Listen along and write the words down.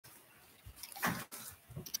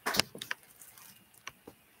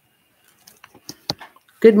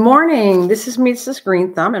Good morning. This is Mrs.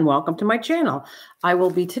 Green Thumb, and welcome to my channel. I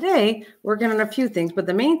will be today working on a few things, but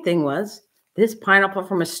the main thing was this pineapple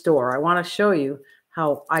from a store. I want to show you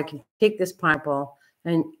how I can take this pineapple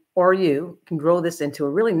or you can grow this into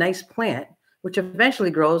a really nice plant, which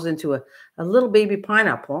eventually grows into a little baby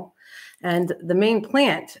pineapple. And the main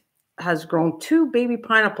plant has grown 2 baby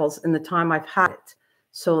pineapples in the time I've had it.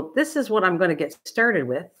 So this is what I'm going to get started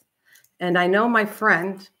with. And I know my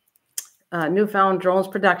friend, Newfound Drones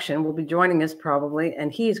Production, will be joining us probably,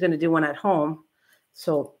 and he's going to do one at home.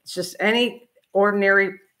 So it's just any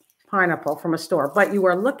ordinary pineapple from a store, but you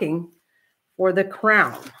are looking for the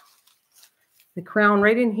crown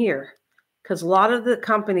right in here, because a lot of the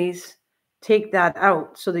companies take that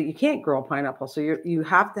out so that you can't grow a pineapple. So you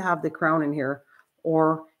have to have the crown in here,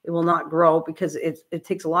 or it will not grow, because it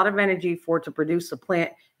takes a lot of energy for it to produce a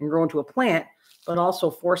plant and grow into a plant, but also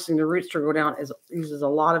forcing the roots to go down uses a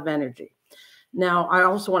lot of energy. Now, I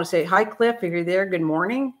also want to say hi, Cliff, if you're there. Good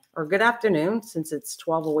morning or good afternoon, since it's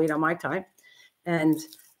 12:08 on my time. And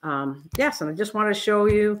yes, and I just want to show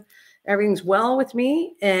you everything's well with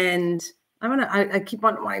me. And I keep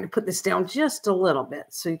on wanting to put this down just a little bit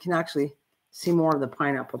so you can actually see more of the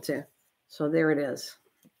pineapple too. So there it is.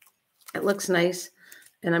 It looks nice.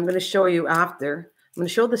 And I'm going to show you after. I'm going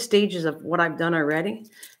to show the stages of what I've done already.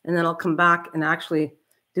 And then I'll come back and actually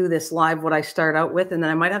do this live, what I start out with. And then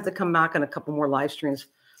I might have to come back on a couple more live streams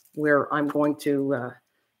where I'm going to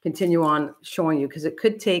continue on showing you, because it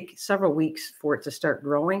could take several weeks for it to start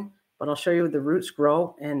growing, but I'll show you the roots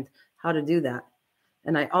grow and how to do that.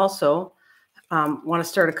 And I also want to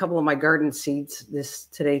start a couple of my garden seeds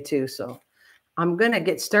today too. So I'm going to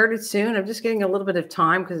get started soon. I'm just getting a little bit of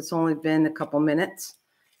time because it's only been a couple minutes,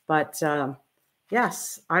 but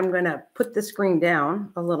yes, I'm going to put the screen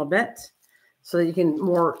down a little bit so that you can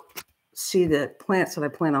more see the plants that I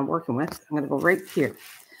plan on working with. I'm going to go right here.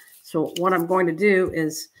 So what I'm going to do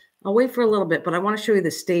is I'll wait for a little bit, but I want to show you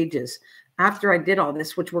the stages. After I did all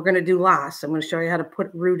this, which we're going to do last, I'm going to show you how to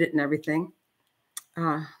root it and everything.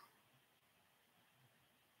 You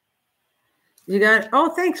got, oh,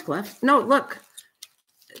 thanks, Cliff. No, look,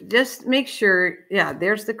 just make sure. Yeah,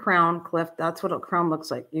 there's the crown, Cliff. That's what a crown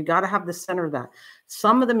looks like. You got to have the center of that.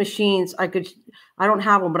 Some of the machines I don't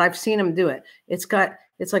have one, but I've seen them do it. It's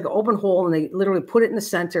like an open hole, and they literally put it in the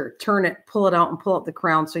center, turn it, pull it out, and pull out the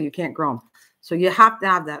crown so you can't grow them. So you have to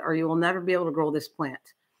have that, or you will never be able to grow this plant.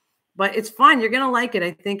 But it's fine. You're going to like it,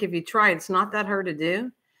 I think, if you try it. It's not that hard to do.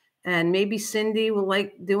 And maybe Cindy will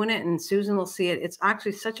like doing it, and Susan will see it. It's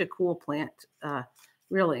actually such a cool plant,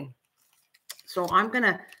 really. So I'm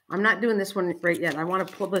not doing this one right yet. I want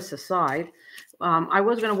to pull this aside. I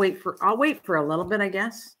was going to I'll wait for a little bit, I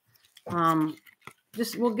guess.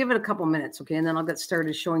 We'll give it a couple minutes, okay? And then I'll get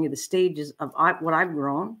started showing you the stages of what I've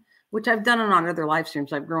grown, which I've done on other live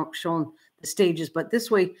streams. I've shown the stages, but this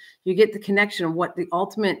way you get the connection of what it's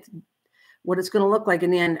going to look like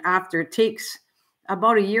in the end after. It takes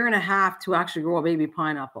about 1.5 years to actually grow a baby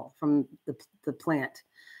pineapple from the plant.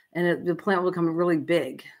 And the plant will become really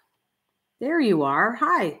big. There you are.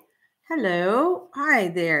 Hi. Hello. Hi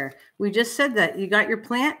there. We just said that. You got your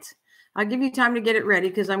plant? I'll give you time to get it ready,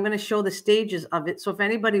 because I'm going to show the stages of it. So if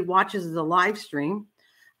anybody watches the live stream,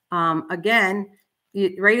 again,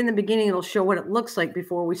 right in the beginning, it'll show what it looks like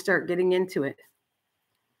before we start getting into it.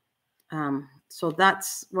 So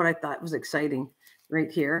that's what I thought was exciting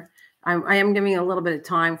right here. I am giving a little bit of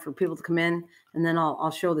time for people to come in, and then I'll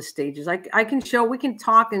show the stages. We can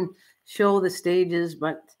talk and show the stages,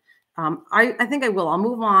 but I think I will. I'll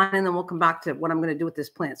move on, and then we'll come back to what I'm going to do with this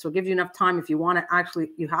plant. So it'll give you enough time if you want to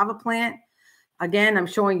you have a plant. Again, I'm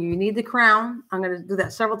showing you need the crown. I'm going to do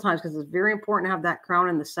that several times because it's very important to have that crown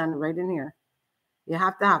in the center right in here. You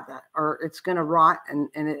have to have that, or it's going to rot and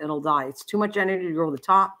it'll die. It's too much energy to grow the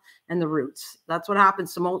top and the roots. That's what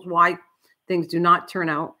happens to most why things do not turn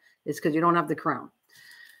out, is because you don't have the crown.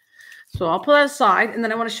 So I'll put that aside, and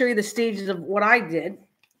then I want to show you the stages of what I did.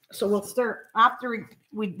 So we'll start after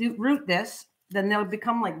we root this, then they'll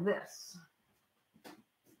become like this.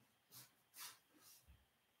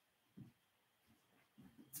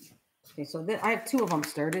 Okay, so I have 2 of them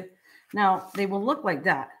started. Now they will look like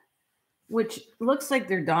that, which looks like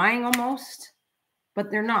they're dying almost,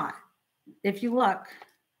 but they're not. If you look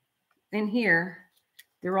in here,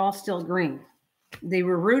 they're all still green. They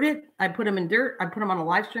were rooted. I put them in dirt. I put them on a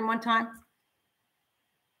live stream one time.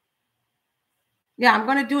 Yeah, I'm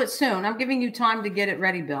going to do it soon. I'm giving you time to get it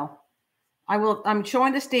ready, Bill. I'm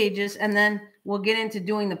showing the stages, and then we'll get into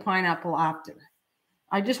doing the pineapple after.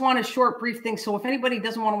 I just want a short, brief thing. So if anybody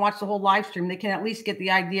doesn't want to watch the whole live stream, they can at least get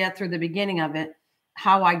the idea through the beginning of it,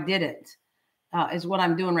 how I did it. is what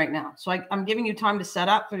I'm doing right now. So I'm giving you time to set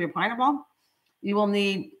up for your pineapple. You will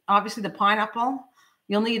need, obviously, the pineapple.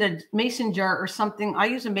 You'll need a mason jar or something. I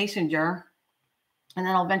use a mason jar. And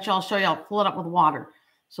then eventually I'll show you, I'll fill it up with water.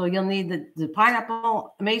 So you'll need the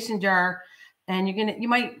pineapple, a mason jar, and you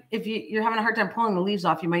might, if you're having a hard time pulling the leaves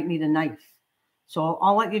off, you might need a knife. So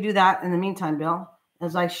I'll let you do that in the meantime, Bill,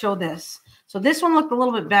 as I show this. So this one looked a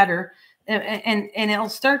little bit better, and it'll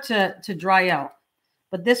start to dry out.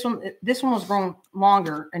 But this one was growing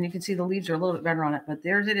longer, and you can see the leaves are a little bit better on it. But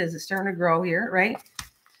there's it is. It's starting to grow here, right?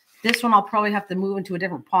 This one I'll probably have to move into a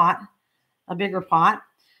different pot, a bigger pot.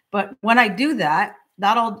 But when I do that,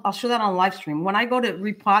 I'll show that on live stream. When I go to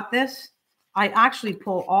repot this, I actually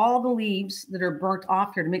pull all the leaves that are burnt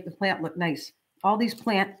off here to make the plant look nice. All these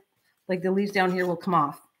like the leaves down here will come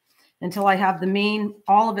off until I have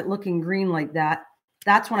all of it looking green like that.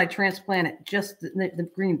 That's when I transplant it, just the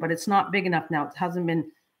green, but it's not big enough now. It hasn't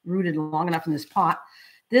been rooted long enough in this pot.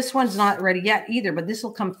 This one's not ready yet either, but this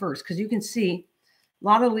will come first because you can see a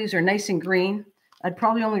lot of the leaves are nice and green. I'd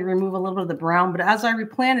probably only remove a little bit of the brown, but as I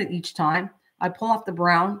replant it each time, I pull off the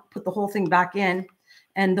brown, put the whole thing back in,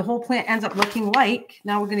 and the whole plant ends up looking like,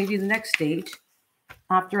 now we're going to do the next stage.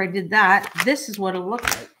 After I did that, this is what it'll look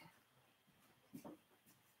like.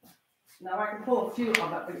 Now I can pull a few of it,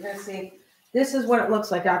 but you're going to see, this is what it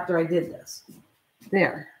looks like after I did this.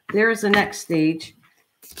 There's the next stage,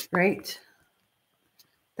 right?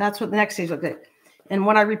 That's what the next stage looks like. And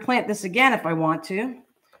when I replant this again, if I want to,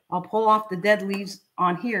 I'll pull off the dead leaves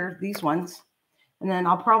on here, these ones, and then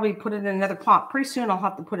I'll probably put it in another pot. Pretty soon I'll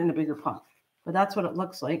have to put it in a bigger pot, but that's what it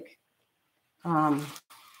looks like. And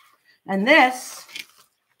this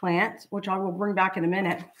plant, which I will bring back in a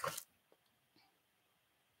minute.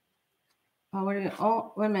 Oh, wait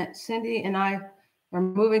a minute. Cindy and I are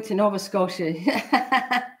moving to Nova Scotia.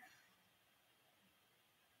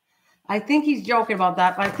 I think he's joking about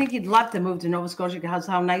that, but I think he'd love to move to Nova Scotia because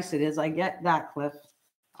how nice it is. I get that, Cliff.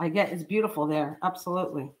 It's beautiful there.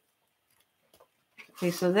 Absolutely.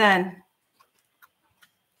 Okay, so then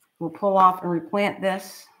we'll pull off and replant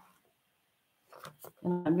this.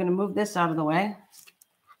 And I'm going to move this out of the way.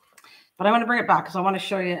 But I want to bring it back because I want to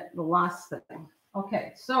show you the last thing.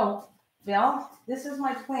 Okay, so, Bill, this is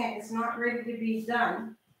my plant. It's not ready to be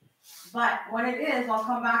done. But when it is, I'll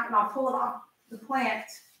come back and I'll pull it off the plant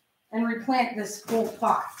and replant this full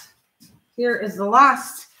pot. Here is the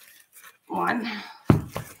last one.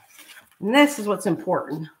 And this is what's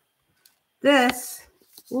important. This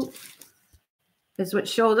is what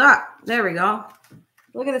showed up. There we go.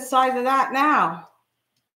 Look at the size of that now.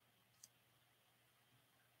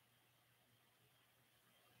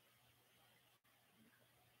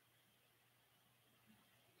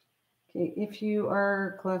 Okay, if you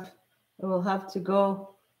are, Cliff, I will have to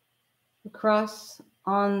go across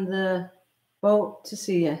on the boat to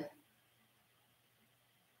see you.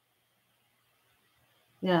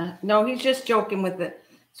 Yeah, no, he's just joking with it.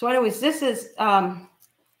 So anyways, this is the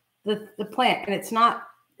plant, and it's not,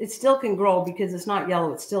 it still can grow because it's not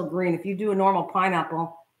yellow, it's still green. If you do a normal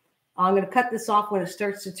pineapple, I'm going to cut this off when it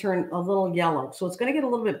starts to turn a little yellow. So it's going to get a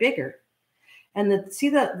little bit bigger. And see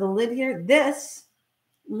the lid here? This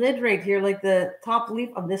lid right here, like the top leaf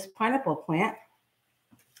of this pineapple plant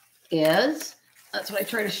is, that's what I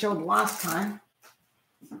tried to show the last time.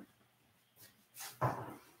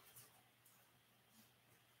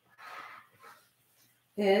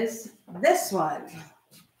 Is this one.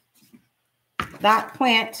 That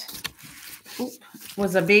plant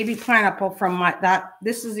was a baby pineapple from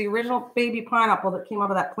this is the original baby pineapple that came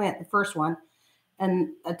out of that plant, the first one. And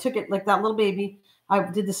I took it like that little baby. I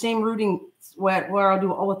did the same rooting where I'll do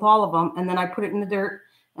with all of them. And then I put it in the dirt.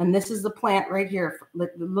 And this is the plant right here.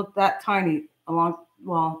 Look that tiny along.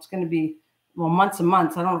 Well, it's going to be, months and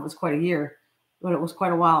months. I don't know if it's quite a year, but it was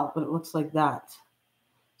quite a while. But it looks like that.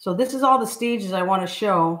 So this is all the stages I want to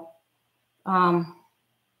show.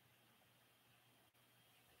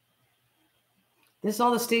 This is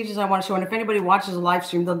all the stages I want to show. And if anybody watches a live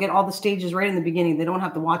stream, they'll get all the stages right in the beginning. They don't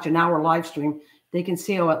have to watch an hour live stream. They can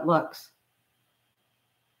see how it looks.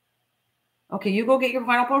 Okay, you go get your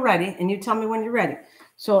pineapple ready, and you tell me when you're ready.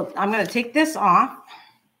 So I'm going to take this off,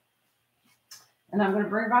 and I'm going to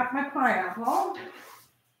bring back my pineapple,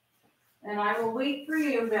 and I will wait for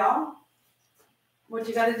you, Bill, what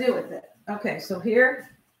you got to do with it. Okay, so here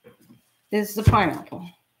is the pineapple,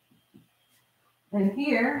 and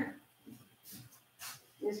here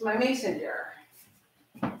is my mason jar.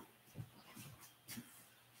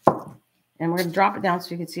 And we're going to drop it down so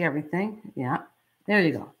you can see everything. Yeah, there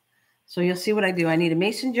you go. So you'll see what I do. I need a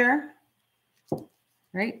mason jar,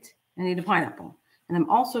 right? I need a pineapple. And I'm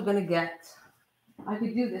also going to get I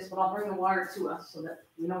could do this, but I'll bring the water to us so that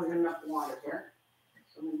we know we have enough water here.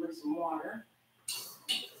 So I'm going to bring some water.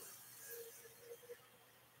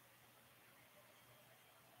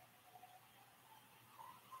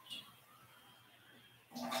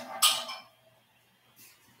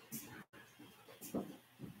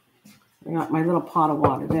 I got my little pot of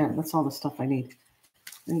water there. That's all the stuff I need.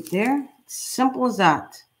 Right there. Simple as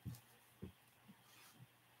that.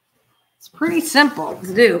 It's pretty simple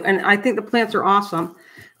to do. And I think the plants are awesome.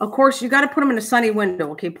 Of course, you got to put them in a sunny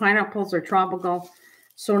window. Okay, pineapples are tropical.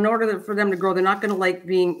 So in order for them to grow, they're not going to like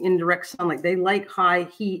being in direct sunlight. They like high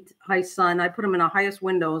heat, high sun. I put them in the highest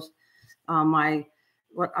windows.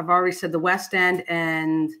 What I've already said, the west end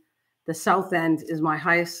and the south end is my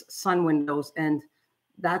highest sun windows. And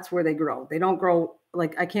that's where they grow. They don't grow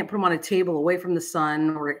like I can't put them on a table away from the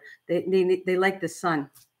sun, or they like the sun.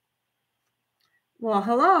 Well,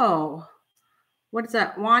 hello. What's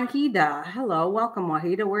that? Wahida. Hello. Welcome,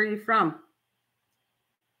 Wahida. Where are you from?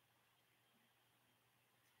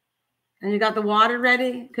 And you got the water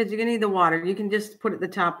ready? Because you're going to need the water. You can just put it the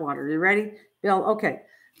top water. You ready? Bill, okay.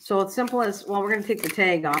 So it's simple as, well, we're going to take the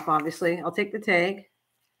tag off, obviously. I'll take the tag.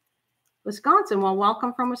 Wisconsin. Well,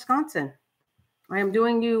 welcome from Wisconsin. I am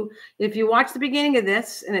doing you, if you watch the beginning of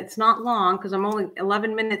this, and it's not long because I'm only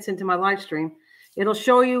 11 minutes into my live stream, it'll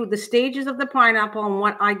show you the stages of the pineapple and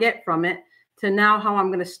what I get from it to now how I'm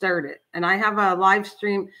going to start it. And I have a live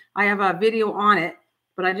stream. I have a video on it,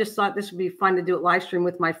 but I just thought this would be fun to do it live stream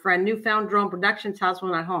with my friend, Newfound Drone Productions house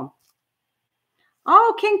when I'm home.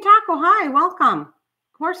 Oh, King Taco. Hi, welcome.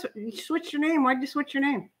 Of course, you switched your name. Why'd you switch your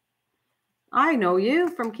name? I know you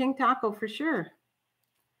from King Taco for sure.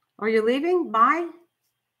 Are you leaving? Bye.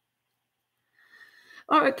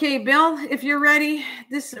 Okay, Bill, if you're ready,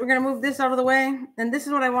 we're going to move this out of the way. And this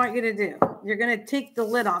is what I want you to do. You're going to take the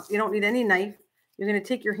lid off. You don't need any knife. You're going to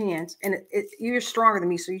take your hands, and you're stronger than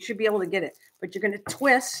me, so you should be able to get it. But you're going to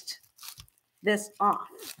twist this off.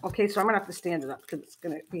 Okay, so I'm going to have to stand it up because it's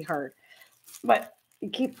going to be hard. But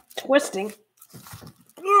you keep twisting.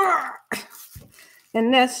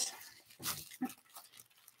 And this,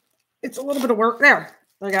 it's a little bit of work there.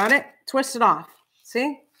 I got it. Twist it off.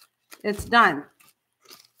 See? It's done.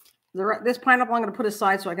 This pineapple I'm going to put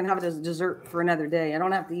aside so I can have it as a dessert for another day. I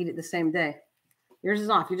don't have to eat it the same day. Yours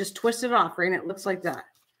is off. You just twist it off, right? And it looks like that.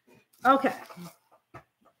 Okay.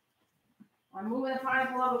 I'm moving the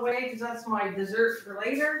pineapple out of the way because that's my dessert for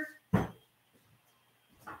later.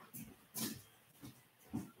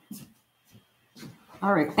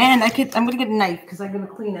 All right. And I'm going to get a knife because I'm going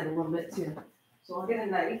to clean it a little bit too. So I'll get a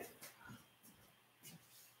knife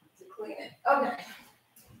to clean it. Okay.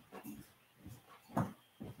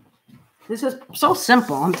 This is so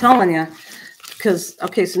simple, I'm telling you. Because,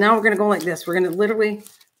 okay, so now we're going to go like this. We're going to literally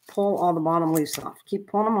pull all the bottom leaves off. Keep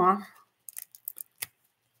pulling them off.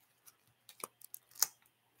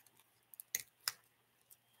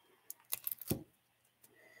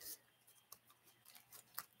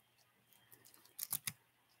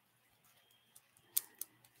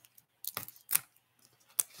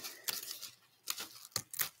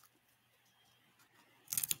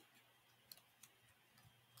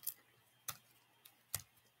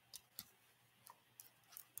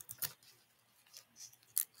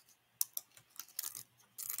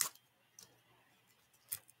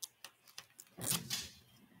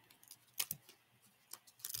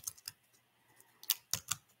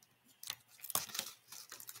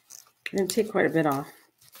 I'm going to take quite a bit off.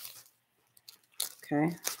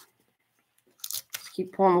 Okay. Just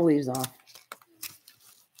keep pulling the leaves off.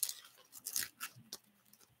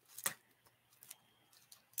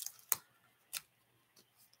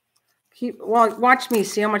 Well, watch me.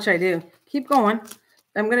 See how much I do. Keep going.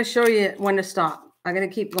 I'm going to show you when to stop. I'm going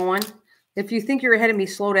to keep going. If you think you're ahead of me,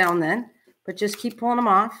 slow down then. But just keep pulling them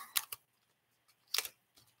off.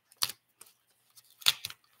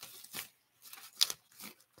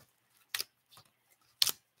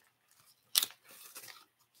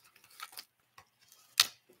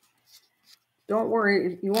 Don't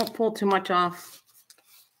worry, you won't pull too much off.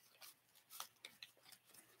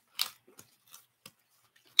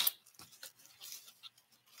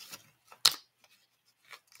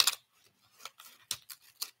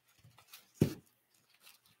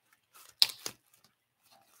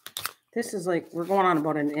 This is like, we're going on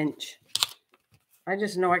about an inch. I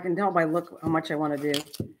just know I can tell by look how much I want to do.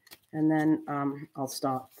 And then I'll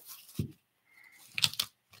stop.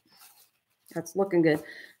 That's looking good.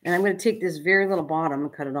 And I'm going to take this very little bottom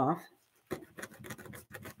and cut it off.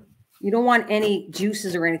 You don't want any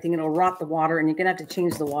juices or anything. It'll rot the water, and you're going to have to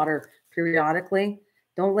change the water periodically.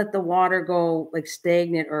 Don't let the water go like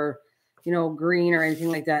stagnant or, you know, green or anything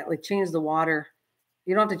like that. Like change the water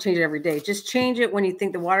You don't have to change it every day. Just change it when you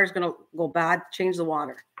think the water is going to go bad. Change the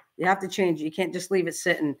water. You have to change it. You can't just leave it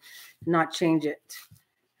sit and not change it.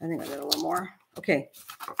 I think I did a little more. Okay.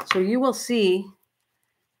 So you will see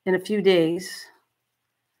in a few days,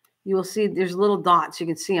 you will see there's little dots. You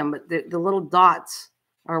can see them, but the little dots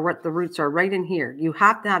are what the roots are right in here. You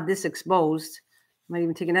have to have this exposed. I might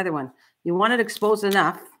even take another one. You want it exposed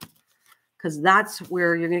enough because that's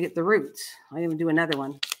where you're going to get the roots. I even do another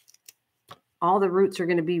one. All the roots are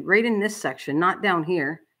going to be right in this section, not down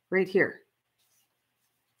here, right here.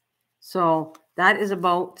 So that is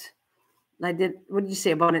about, what did you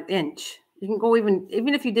say, about an inch. You can go even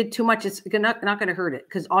if you did too much, it's not going to hurt it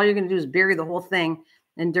because all you're going to do is bury the whole thing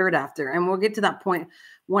in dirt after. And we'll get to that point.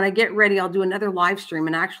 When I get ready, I'll do another live stream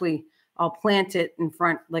and actually I'll plant it in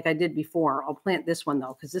front like I did before. I'll plant this one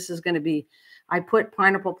though, because this is going to be, I put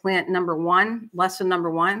pineapple plant number 1, lesson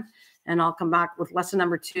number 1, and I'll come back with lesson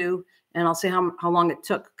number 2. And I'll say how long it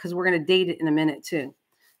took because we're going to date it in a minute too.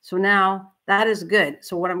 So now that is good.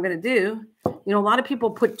 So what I'm going to do, a lot of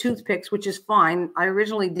people put toothpicks, which is fine. I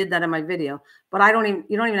originally did that in my video, but you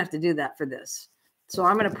don't even have to do that for this. So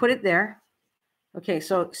I'm going to put it there. Okay.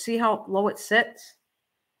 So see how low it sits?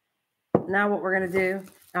 Now what we're going to do,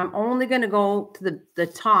 I'm only going to go to the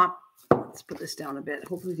top. Let's put this down a bit.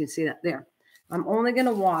 Hopefully you can see that there. I'm only going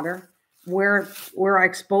to water where I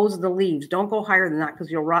expose the leaves. Don't go higher than that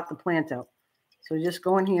because you'll rot the plant out. So just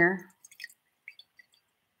go in here.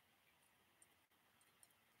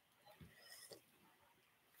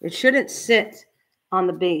 It shouldn't sit on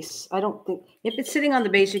the base. I don't think, if it's sitting on the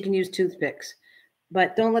base, you can use toothpicks,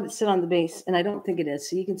 but don't let it sit on the base. And I don't think it is.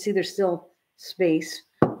 So you can see there's still space.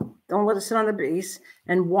 Don't let it sit on the base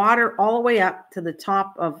and water all the way up to the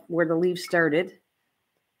top of where the leaves started.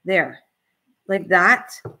 There, like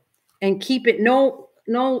that. And keep it no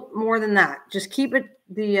more than that. Just keep it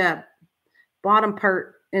the bottom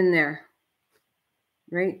part in there,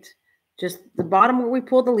 right? Just the bottom where we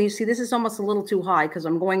pull the leaves. See, this is almost a little too high because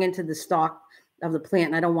I'm going into the stalk of the plant,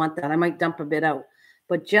 and I don't want that. I might dump a bit out,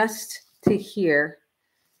 but just to here.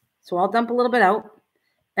 So I'll dump a little bit out,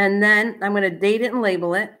 and then I'm going to date it and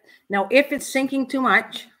label it. Now, if it's sinking too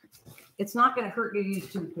much, it's not going to hurt you to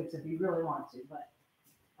use toothpicks if you really want to, but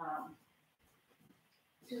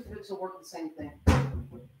toothpicks will work the same thing.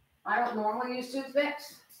 I don't normally use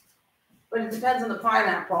toothpicks, but it depends on the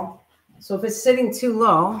pineapple. So if it's sitting too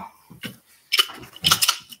low,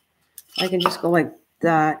 I can just go like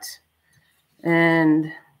that and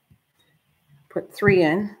put 3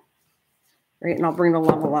 in, right? And I'll bring the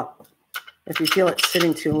level up if you feel it's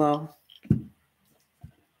sitting too low. All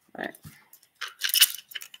right.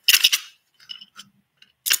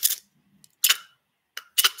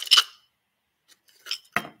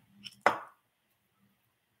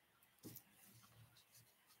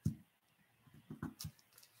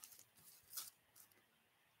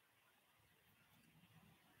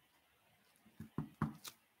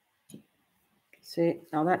 See,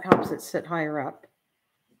 now that helps it sit higher up.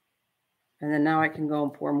 And then now I can go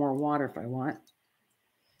and pour more water if I want.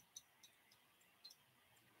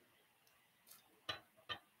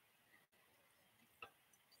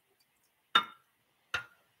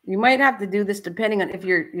 You might have to do this depending on if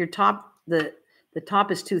your top, the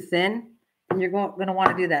top is too thin, and you're going to want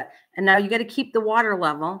to do that. And now you got to keep the water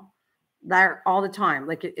level there all the time.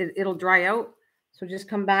 Like it'll dry out. So just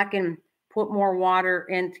come back and put more water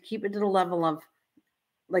in to keep it to the level of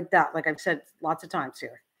like that. Like I've said lots of times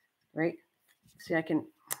here, right? See, I can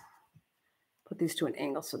put these to an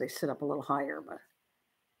angle so they sit up a little higher, but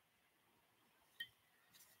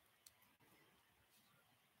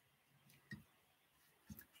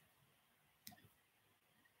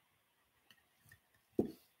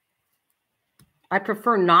I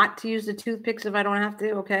prefer not to use the toothpicks if I don't have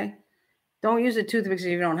to, okay? Don't use the toothpicks if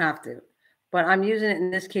you don't have to. But I'm using it in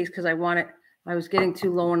this case because I was getting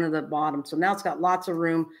too low into the bottom. So now it's got lots of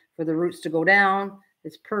room for the roots to go down.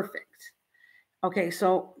 It's perfect. Okay,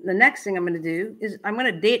 so the next thing I'm going to do is I'm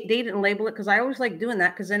going to date it and label it because I always like doing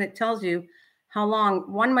that because then it tells you how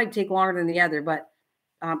long. One might take longer than the other, but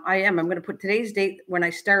I'm going to put today's date when I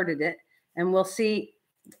started it, and we'll see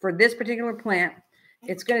for this particular plant,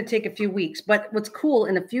 it's going to take a few weeks. But what's cool,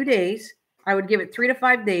 in a few days, I would give it 3 to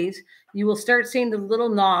 5 days, you will start seeing the little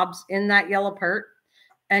knobs in that yellow part,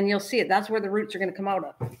 and you'll see it. That's where the roots are going to come out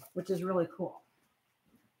of, which is really cool.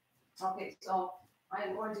 Okay, so I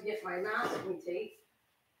am going to get my masking tape.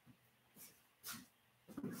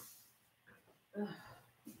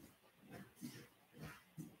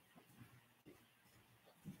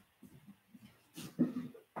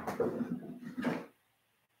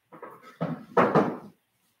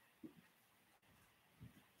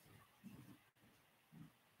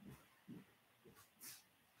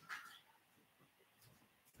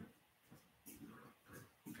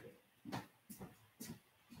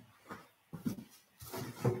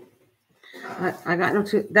 I got no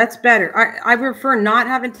tooth. That's better. I prefer not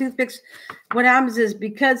having toothpicks. What happens is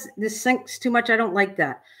because this sinks too much, I don't like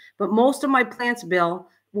that. But most of my plants, Bill,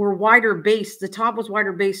 were wider base. The top was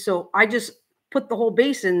wider base. So I just put the whole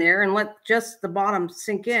base in there and let just the bottom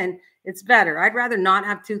sink in. It's better. I'd rather not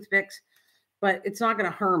have toothpicks, but it's not going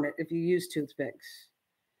to harm it if you use toothpicks.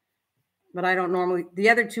 But I don't normally, the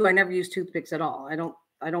other two, I never use toothpicks at all. I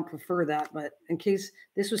don't prefer that, but in case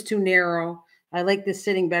this was too narrow, I like this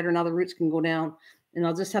sitting better. Now the roots can go down, and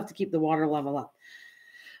I'll just have to keep the water level up.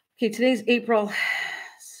 Okay, today's April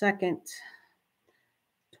 2nd,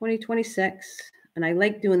 2026, and I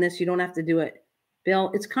like doing this. You don't have to do it,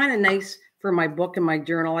 Bill. It's kind of nice for my book and my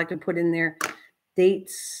journal. I can put in there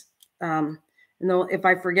dates. And though if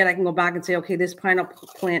I forget, I can go back and say, okay, this pineapple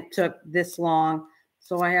plant took this long.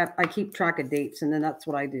 So I keep track of dates, and then that's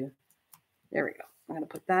what I do. There we go. I'm going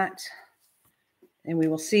to put that, and we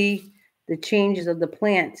will see the changes of the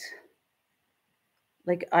plant.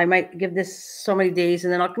 Like I might give this so many days,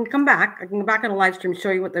 and then I can come back. I can go back on a live stream,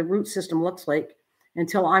 show you what the root system looks like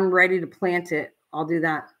until I'm ready to plant it. I'll do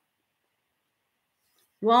that.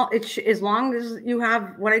 Well, as long as you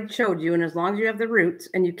have what I showed you, and as long as you have the roots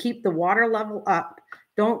and you keep the water level up,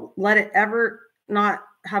 don't let it ever not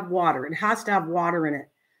have water. It has to have water in it.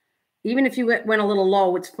 Even if you went a little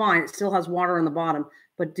low, it's fine. It still has water on the bottom,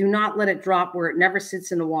 but do not let it drop where it never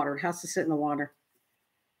sits in the water. It has to sit in the water.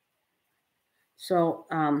 So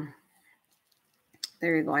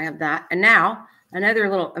there you go. I have that. And now another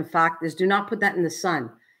little fact is do not put that in the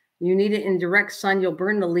sun. You need it in direct sun. You'll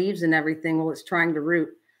burn the leaves and everything while it's trying to root.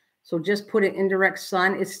 So just put it in direct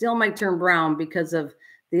sun. It still might turn brown because of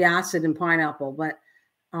the acid in pineapple, but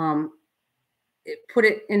put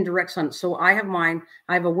it in direct sun. So I have mine.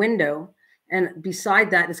 I have a window, and beside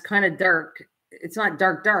that is kind of dark. It's not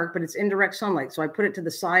dark, but it's indirect sunlight. So I put it to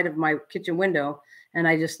the side of my kitchen window, and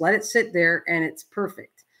I just let it sit there, and it's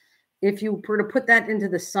perfect. If you were to put that into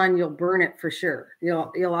the sun, you'll burn it for sure.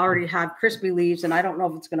 You'll already have crispy leaves, and I don't know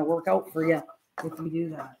if it's going to work out for you if you do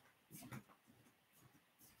that.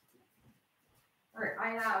 All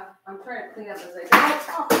right, I'm trying to clean up as I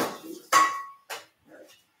go. Oh, geez.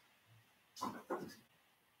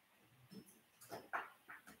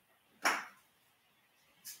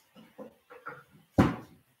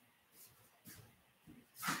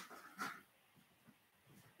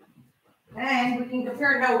 And we can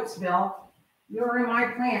compare notes, Bill. You're in my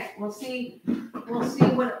plant. We'll see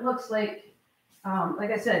what it looks like.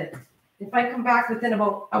 Like I said, if I come back within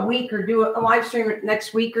about a week or do a live stream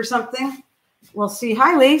next week or something, we'll see.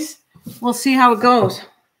 Hi, Lise. We'll see how it goes.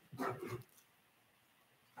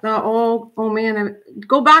 Oh man,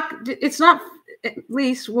 go back. It's not, at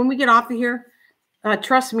least when we get off of here,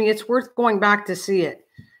 trust me, it's worth going back to see it.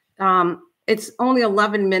 It's only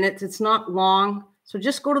 11 minutes. It's not long. So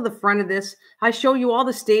just go to the front of this. I show you all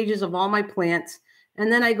the stages of all my plants, and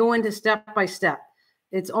then I go into step by step.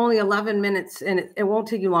 It's only 11 minutes, and it won't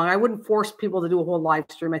take you long. I wouldn't force people to do a whole live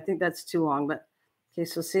stream. I think that's too long. But okay,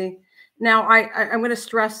 so see. Now I'm going to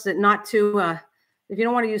stress that not to, if you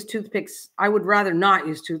don't want to use toothpicks, I would rather not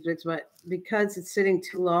use toothpicks, but because it's sitting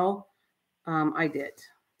too low, I did.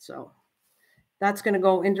 So that's going to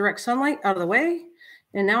go in direct sunlight out of the way.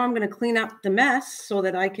 And now I'm going to clean up the mess so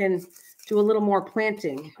that I can do a little more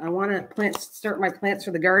planting. I want to start my plants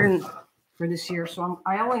for the garden for this year. So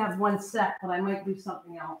I only have one set, but I might do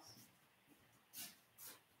something else.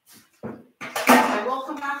 I will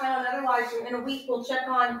come back on another live stream in a week. We'll check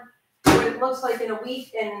on what it looks like in a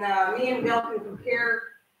week, and me and Bill can compare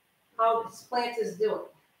how this plant is doing.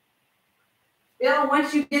 Bill,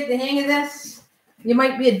 once you get the hang of this, you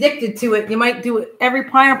might be addicted to it. You might do it every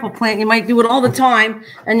pineapple plant. You might do it all the time,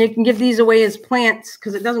 and you can give these away as plants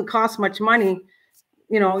because it doesn't cost much money.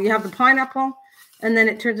 You know, you have the pineapple, and then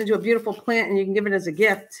it turns into a beautiful plant, and you can give it as a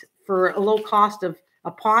gift for a low cost of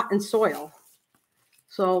a pot and soil.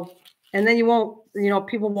 So, and then you won't,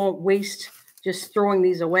 people won't waste just throwing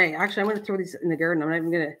these away. Actually, I'm going to throw these in the garden.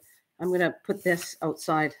 I'm going to put this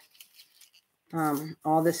outside.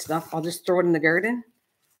 All this stuff, I'll just throw it in the garden.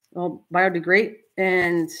 It'll biodegrade,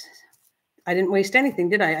 and I didn't waste anything,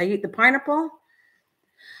 did I? I ate the pineapple.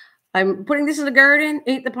 I'm putting this in the garden,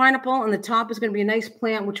 ate the pineapple, and the top is going to be a nice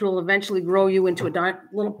plant, which will eventually grow you into a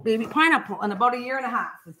little baby pineapple in about 1.5 years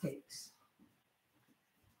it takes.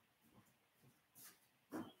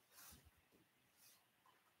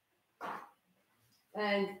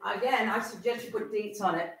 And again, I suggest you put dates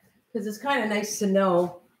on it because it's kind of nice to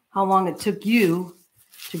know how long it took you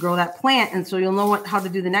to grow that plant. And so you'll know how to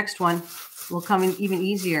do the next one will come in even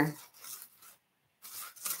easier.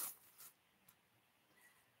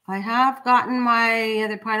 I have gotten my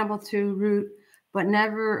other pineapple to root. but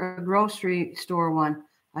never a grocery store one.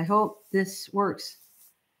 I hope this works.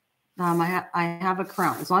 I have a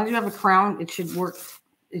crown. As long as you have a crown, it should work.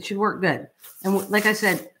 It should work good. And like I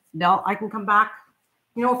said, Del, I can come back.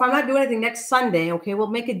 You know, if I'm not doing anything next Sunday, okay, we'll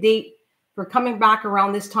make a date for coming back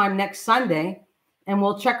around this time next Sunday, and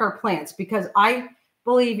we'll check our plants, because I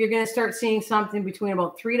believe you're going to start seeing something between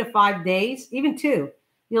about 3 to 5 days, even 2.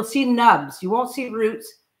 You'll see nubs. You won't see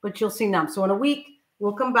roots, but you'll see nubs. So in a week,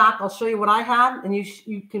 we'll come back. I'll show you what I have, and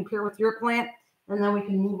you compare with your plant, and then we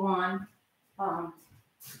can move on.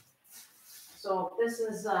 So this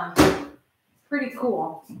is pretty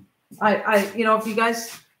cool. You know, if you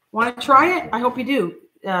guys want to try it, I hope you do.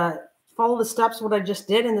 Follow the steps, what I just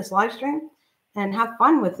did in this live stream, and have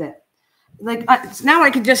fun with it. Like now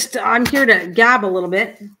I can just, I'm here to gab a little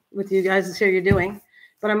bit with you guys and see how you're doing.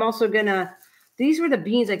 But I'm also gonna, these were the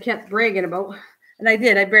beans I kept bragging about. And I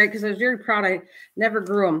did, I bragged because I was very proud. I never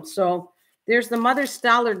grew them. So there's the Mother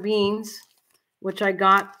Stallard beans, which I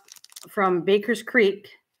got from Baker's Creek.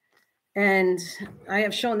 And I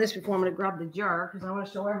have shown this before. I'm going to grab the jar because I want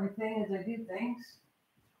to show everything as I do things.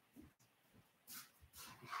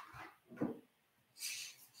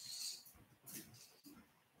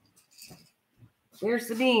 Here's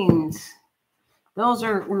the beans. Those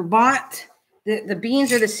were bought. The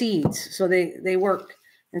beans are the seeds, so they work.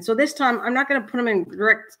 And so this time I'm not going to put them in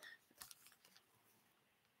direct.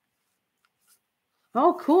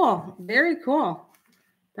 Oh, cool. Very cool.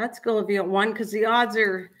 That's going to be a 1 because the odds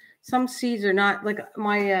are, some seeds are not, like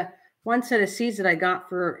my one set of seeds that I got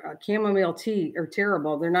for chamomile tea are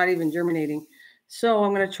terrible. They're not even germinating. So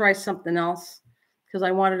I'm going to try something else because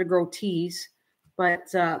I wanted to grow teas. But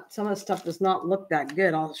some of the stuff does not look that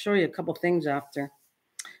good. I'll show you a couple things after.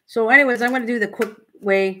 So anyways, I'm going to do the quick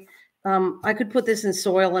way. I could put this in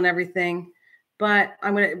soil and everything, but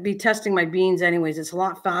I'm going to be testing my beans anyways. It's a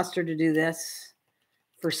lot faster to do this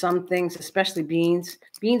for some things, especially beans.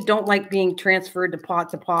 Beans don't like being transferred to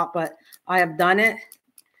pot, but I have done it,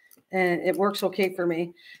 and it works okay for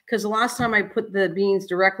me. Because the last time I put the beans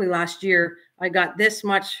directly last year, I got this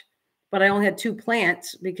much, but I only had 2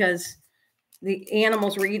 plants because the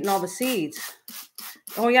animals were eating all the seeds.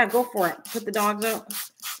 Oh, yeah, go for it. Put the dogs out.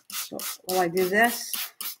 So while I do this,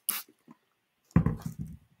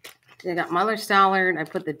 I got Mother Stallard. I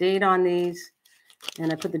put the date on these.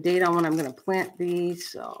 And I put the date on when I'm going to plant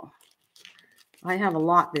these. So I have a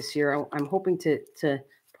lot this year. I'm hoping to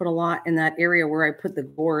put a lot in that area where I put the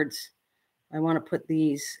gourds. I want to put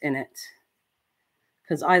these in it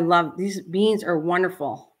because I love these beans. Are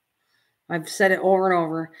wonderful. I've said it over and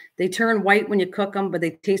over. They turn white when you cook them, but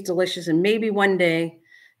they taste delicious. And maybe one day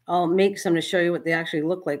I'll make some to show you what they actually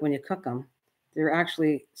look like when you cook them. They're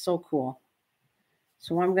actually so cool.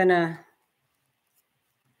 So I'm going to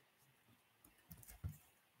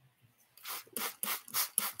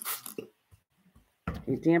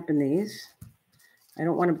dampen these. I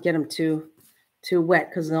don't want to get them too wet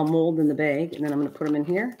because they'll mold in the bag. And then I'm going to put them in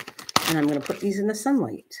here, and I'm going to put these in the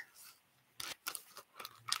sunlight.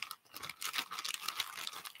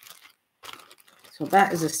 So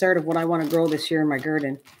that is the start of what I want to grow this year in my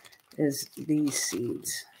garden, is these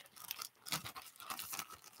seeds.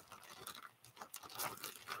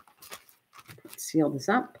 Seal this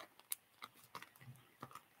up.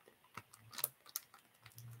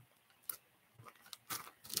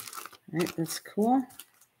 All right, that's cool.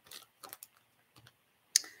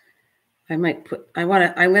 I'm going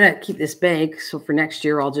to keep this bag. So for next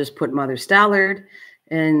year, I'll just put Mother Stallard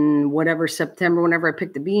and whatever September, whenever I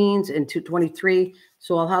pick the beans, in 223.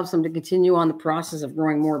 So I'll have some to continue on the process of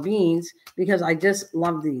growing more beans because I just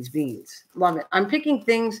love these beans. Love it. I'm picking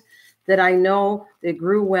things that I know that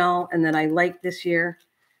grew well and that I like this year.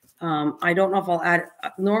 I don't know if I'll add,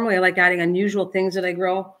 normally I like adding unusual things that I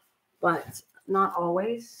grow, but not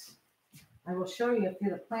always. I will show you a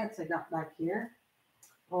few of the plants I got back here.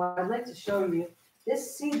 Well, I'd like to show you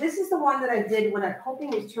this. See, this is the one that I did when I'm hoping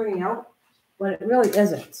was turning out, but it really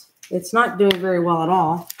isn't. It's not doing very well at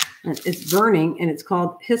all. And it's burning, and it's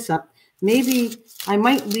called hyssop. Maybe I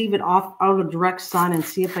might leave it out of direct sun and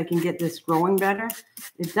see if I can get this growing better.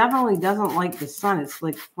 It definitely doesn't like the sun. It's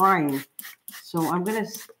like frying. So I'm going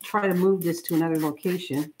to try to move this to another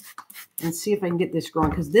location and see if I can get this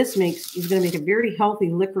growing, because this is going to make a very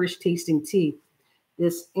healthy licorice tasting tea,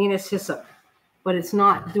 this anise hyssop, but it's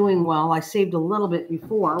not doing well. I saved a little bit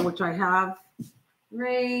before, which I have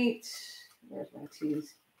right, where's my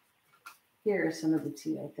teas? Here's some of the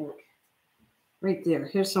tea, I think. Right there.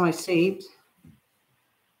 Here's some I saved.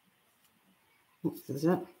 This is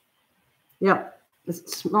it. Yep. It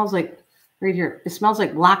smells like, right here, it smells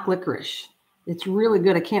like black licorice. It's really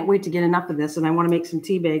good. I can't wait to get enough of this, and I want to make some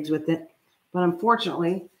tea bags with it. but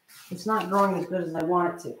unfortunately, it's not growing as good as I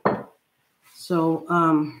want it to. So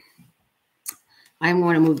I'm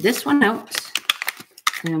going to move this one out.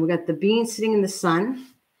 And we got the beans sitting in the sun.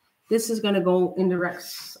 This is going to go in direct.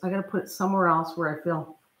 I got to put it somewhere else where I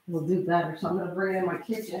feel will do better. So I'm going to bring it in my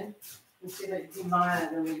kitchen and see if I can combine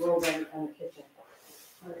it and then roll it in the kitchen.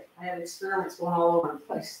 All right, I have experiments going all over the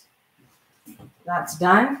place. That's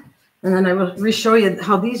done. And then I will re-show you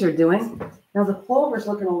how these are doing. Now the clover is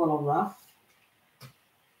looking a little rough.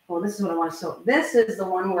 Oh, this is what I want to sow. This is the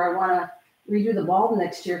one where I want to redo the bulb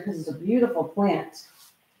next year because it's a beautiful plant.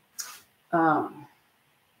 The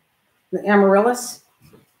amaryllis.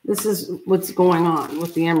 This is what's going on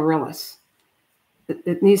with the amaryllis.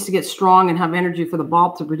 It needs to get strong and have energy for the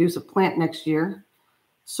bulb to produce a plant next year.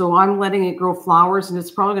 So I'm letting it grow flowers, and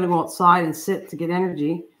it's probably going to go outside and sit to get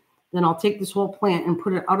energy. Then I'll take this whole plant and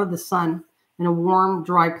put it out of the sun in a warm,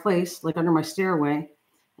 dry place, like under my stairway.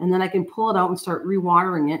 And then I can pull it out and start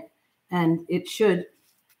rewatering it, and it should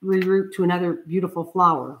reroot to another beautiful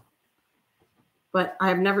flower. But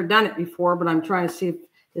I've never done it before, but I'm trying to see if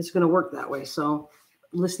it's going to work that way. So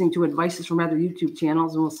listening to advices from other YouTube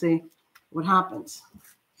channels, and we'll see what happens.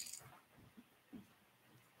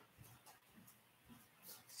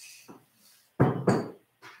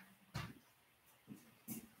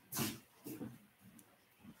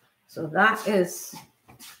 So that is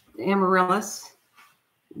the amaryllis.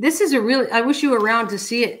 This is a really, I wish you were around to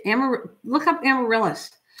see it. Look up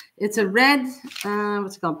amaryllis. It's a red,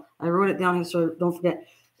 what's it called? I wrote it down here so don't forget.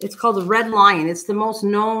 It's called the red lion. It's the most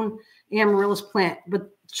known amaryllis plant. But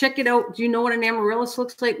check it out. Do you know what an amaryllis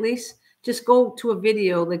looks like, Lise? Just go to a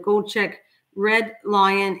video, like go check red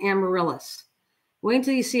lion amaryllis. Wait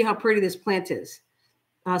until you see how pretty this plant is.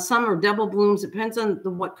 Some are double blooms. It depends on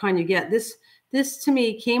what kind you get. This to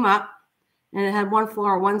me came up, and it had one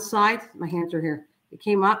flower on one side. My hands are here. It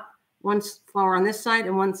came up, one flower on this side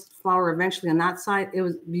and one flower eventually on that side. It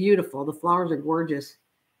was beautiful. The flowers are gorgeous.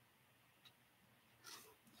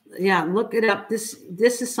 Yeah, look it up. This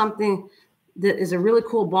is something that is a really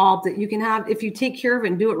cool bulb that you can have. If you take care of it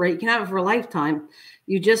and do it right, you can have it for a lifetime.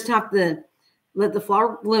 You just have to let the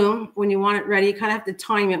flower bloom when you want it ready. You kind of have to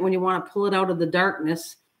time it when you want to pull it out of the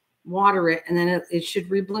darkness, water it, and then it should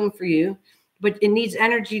rebloom for you. But it needs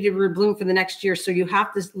energy to rebloom for the next year. So you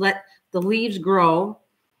have to let the leaves grow.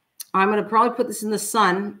 I'm going to probably put this in the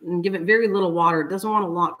sun and give it very little water. It doesn't want a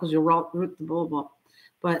lot because you'll root the bulb up.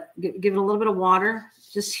 But give it a little bit of water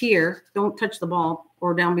just here. Don't touch the bulb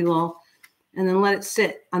or down below. And then let it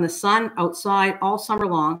sit on the sun outside all summer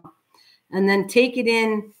long. And then take it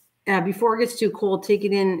in before it gets too cold. Take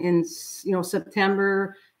it in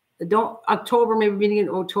September. October, maybe beginning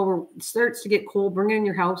of October. It starts to get cold. Bring it in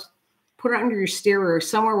your house. Put it under your stairway or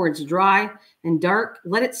somewhere where it's dry and dark.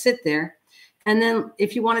 Let it sit there. And then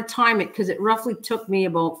if you want to time it, because it roughly took me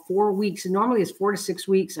about 4 weeks. And normally it's 4 to 6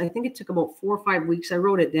 weeks. I think it took about 4 or 5 weeks. I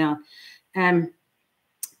wrote it down. And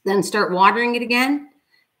then start watering it again.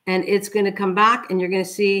 And it's going to come back, and you're going to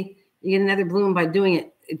see you get another bloom by doing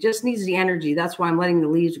it. It just needs the energy. That's why I'm letting the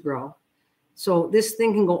leaves grow. So this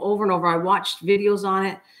thing can go over and over. I watched videos on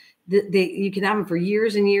it. You can have them for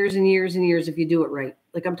years and years and years and years if you do it right.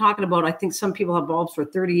 Like I'm talking about, I think some people have bulbs for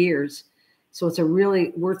 30 years. So it's a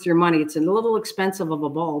really worth your money. It's a little expensive of a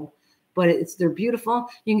bulb, but they're beautiful.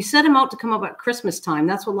 You can set them out to come up at Christmas time.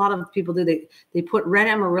 That's what a lot of people do. They put red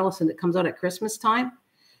amaryllis and it comes out at Christmas time.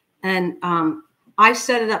 And I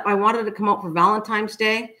set it up. I wanted it to come out for Valentine's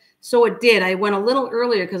Day. So it did. I went a little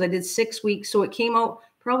earlier because I did 6 weeks. So it came out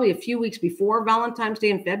probably a few weeks before Valentine's Day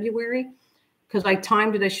in February because I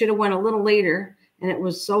timed it. I should have went a little later, and it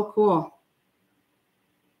was so cool.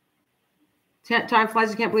 Time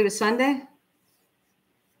flies. I can't believe it's Sunday.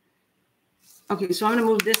 Okay, so I'm going to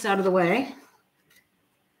move this out of the way.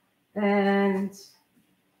 And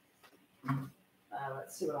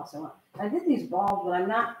let's see what else I want. I did these balls, but I'm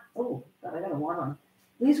not. Oh, God, I got a water on.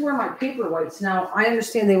 These were my paper whites. Now, I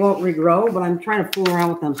understand they won't regrow, but I'm trying to fool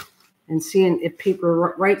around with them and seeing if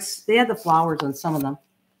paper whites, they had the flowers on some of them.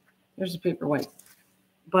 There's a paper white.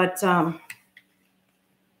 But there's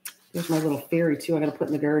my little fairy, too. I got to put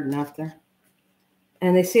in the garden after.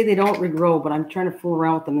 And they say they don't regrow, but I'm trying to fool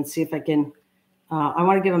around with them and see if I can. I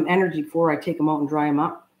want to give them energy before I take them out and dry them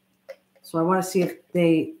up. So I want to see if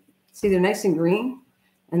they're nice and green.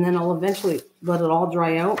 And then I'll eventually let it all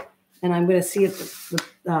dry out. And I'm going to see if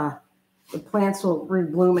the plants will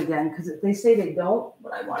rebloom again. Because they say they don't,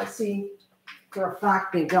 but I want to see for a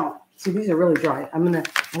fact they don't. See, these are really dry. I want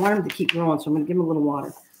them to keep growing, so I'm going to give them a little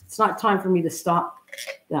water. It's not time for me to stop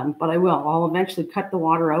them, but I will. I'll eventually cut the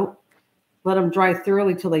water out. Let them dry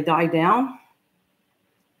thoroughly till they die down.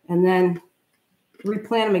 And then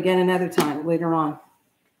replant them again another time later on.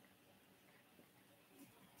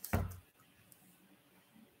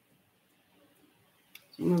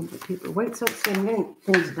 So move the paper weights out, so I'm getting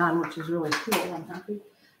things done, which is really cool. I'm happy.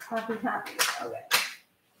 Okay.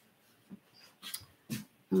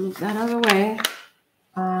 Move that out of the way.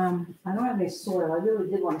 I don't have any soil. I really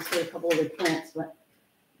did want to say a couple of the plants, but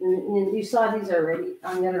and you saw these already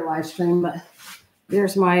on the other live stream. But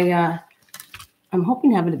there's my. I'm hoping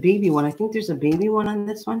to have a baby one. I think there's a baby one on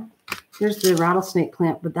this one. There's the rattlesnake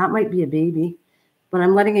plant, but that might be a baby. But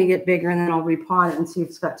I'm letting it get bigger, and then I'll repot it and see if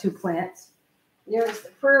it's got 2 plants. There's the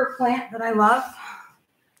prayer plant that I love.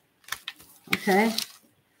 Okay.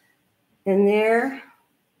 And there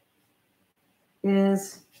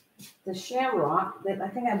is the shamrock that I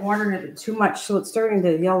think I watered it too much, so it's starting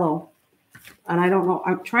to yellow. And I don't know.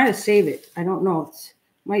 I'm trying to save it. I don't know. It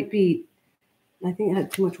might be, I think it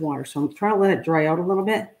had too much water, so I'm trying to let it dry out a little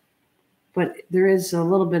bit. But there is a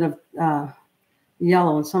little bit of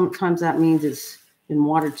yellow, and sometimes that means it's been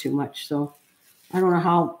watered too much. So I don't know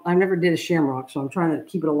how. I never did a shamrock, so I'm trying to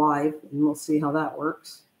keep it alive, and we'll see how that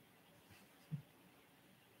works.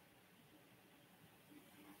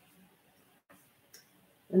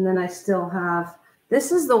 And then I still have,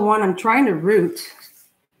 this is the one I'm trying to root.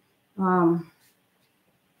 I'm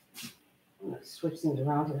going to switch things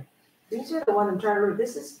around here. These are the one I'm trying to root.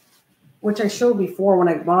 This is, which I showed before when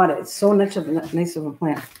I bought it. It's so nice of a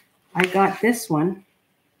plant. I got this one,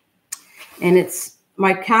 and it's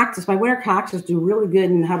my cactus. My winter cactus do really good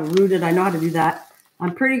in how to root it. I know how to do that.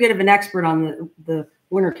 I'm pretty good of an expert on the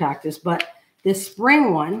winter cactus, but this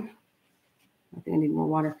spring one, I think I need more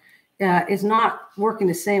water, is not working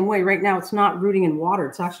the same way. Right now, it's not rooting in water.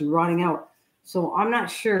 It's actually rotting out. So I'm not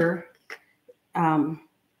sure.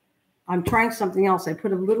 I'm trying something else. I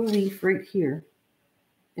put a little leaf right here,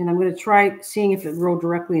 and I'm going to try seeing if it grow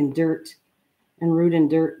directly in dirt and root in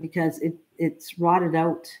dirt, because it's rotted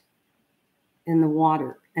out in the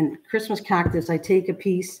water. And Christmas cactus, I take a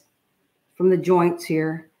piece from the joints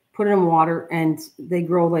here, put it in water, and they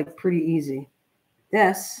grow like pretty easy.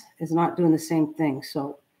 This is not doing the same thing.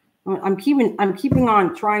 So I'm keeping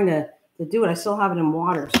on trying to do it. I still have it in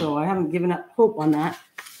water, so I haven't given up hope on that.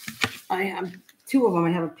 I have 2 of them.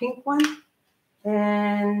 I have a pink one,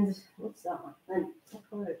 and what's that one?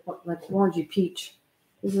 Like orangey peach.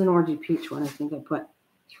 This is an orangey peach one. I think I put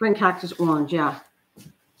spring cactus orange. Yeah.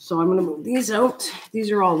 So I'm going to move these out.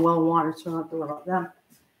 These are all well watered, so I don't have to worry about them.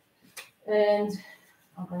 And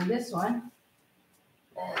I'll bring this one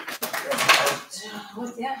and put this out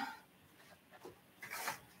with you.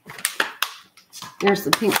 There's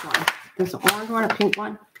the pink one. There's an orange one, a pink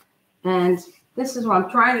one. And this is what I'm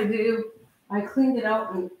trying to do. I cleaned it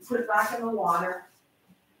out and put it back in the water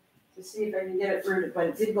to see if I can get it rooted, but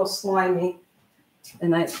it did go slimy.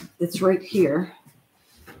 And it's right here,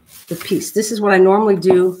 the piece. This is what I normally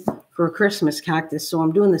do for a Christmas cactus. So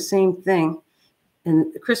I'm doing the same thing.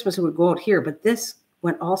 And Christmas it would go out here, but this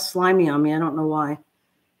went all slimy on me. I don't know why.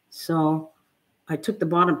 So I took the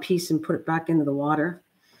bottom piece and put it back into the water.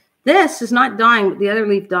 This is not dying, but the other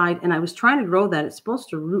leaf died, and I was trying to grow that. It's supposed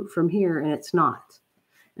to root from here, and it's not.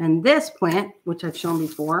 And this plant, which I've shown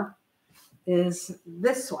before, is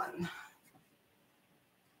this one.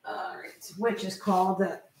 All right, which is called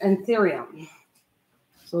the anthurium.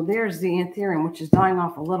 So there's the anthurium, which is dying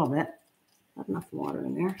off a little bit. Not enough water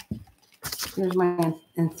in there. Here's my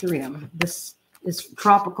anthurium. This is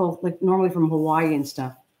tropical, like normally from Hawaii and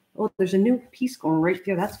stuff. Oh, there's a new piece going right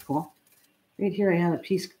there. That's cool. Right here, I have a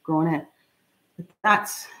piece growing in. But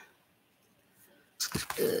that's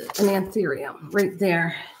an anthurium right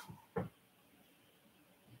there.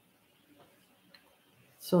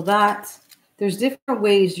 So there's different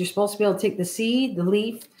ways you're supposed to be able to take the seed, the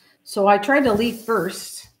leaf. So I tried the leaf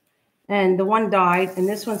first, and the one died, and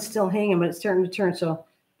this one's still hanging, but it's starting to turn. So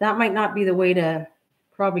that might not be the way to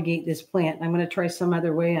propagate this plant. I'm going to try some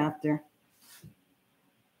other way after.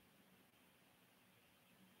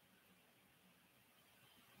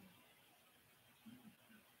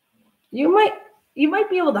 You might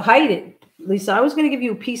be able to hide it, Lisa. I was going to give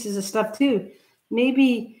you pieces of stuff too.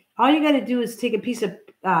 Maybe all you got to do is take a piece of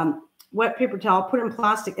wet paper towel, put it in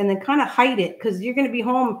plastic, and then kind of hide it, because you're going to be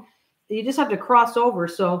home. You just have to cross over.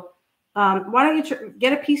 So why don't you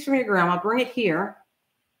get a piece from your grandma, bring it here,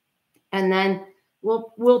 and then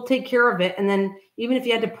we'll take care of it. And then even if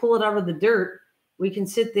you had to pull it out of the dirt, we can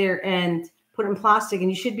sit there and put it in plastic, and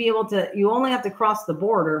you should be able to. You only have to cross the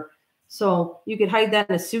border. So you could hide that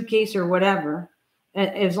in a suitcase or whatever. And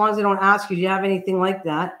as long as they don't ask you, do you have anything like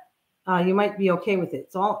that? You might be okay with it.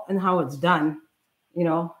 It's all in how it's done. You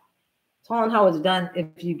know, it's all in how it's done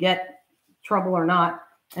if you get trouble or not.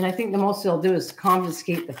 And I think the most they'll do is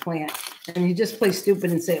confiscate the plant. And you just play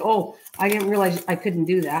stupid and say, oh, I didn't realize I couldn't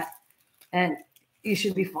do that. And you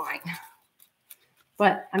should be fine.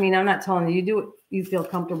 But, I mean, I'm not telling you. You do what you feel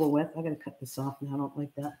comfortable with. I got to cut this off now. I don't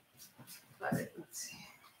like that. But let's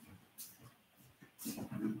see.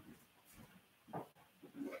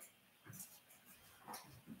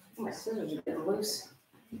 My scissors are getting loose.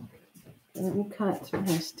 Let me cut.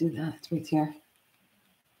 Let's do that. It's right here.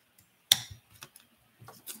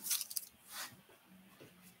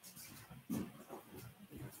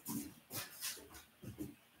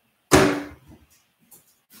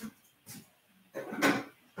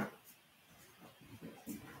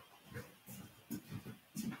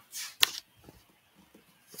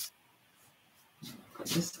 Cut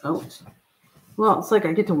this out. Well, it's like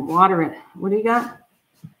I get to water it. What do you got?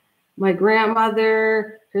 My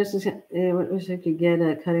grandmother, Christmas, I wish I could get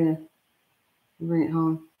a cutting and bring it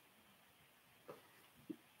home.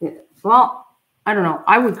 Yeah. Well, I don't know.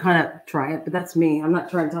 I would kind of try it, but that's me. I'm not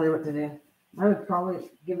trying to tell you what to do. I would probably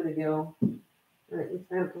give it a go. All right,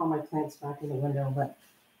 I have all my plants back in the window, but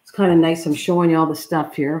it's kind of nice. I'm showing you all the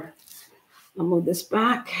stuff here. I'll move this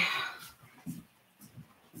back.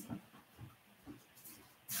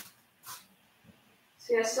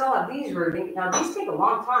 See, I still have these rooting. Now, these take a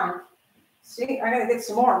long time. See, I got to get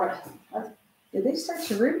some more, but did they start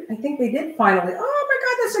to root? I think they did finally. Oh, my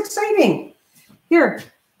God, that's exciting. Here,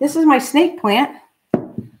 this is my snake plant.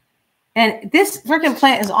 And this freaking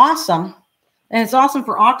plant is awesome. And it's awesome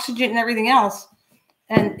for oxygen and everything else.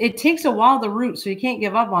 And it takes a while to root, so you can't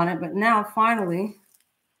give up on it. But now, finally,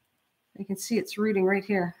 you can see it's rooting right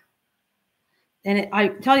here. And I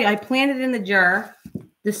tell you, I planted in the jar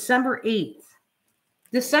December 8th.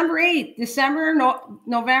 December 8th, December,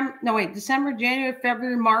 January,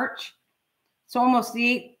 February, March. It's almost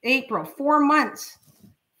the April. 4 months.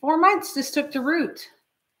 4 months this took to root.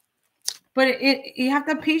 But you have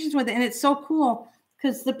to have patience with it. And it's so cool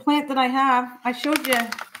because the plant that I have, I showed you.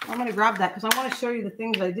 I'm going to grab that because I want to show you the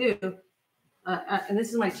things I do. And this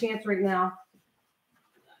is my chance right now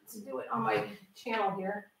to do it on my channel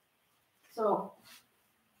here. So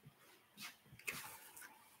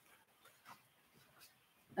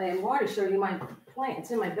I am going to show you my plant. It's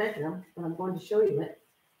in my bedroom, but I'm going to show you it.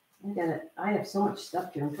 I have so much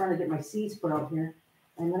stuff here. I'm trying to get my seeds put out here.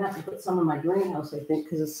 I'm going to have to put some in my greenhouse, I think,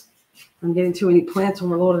 because I'm getting too many plants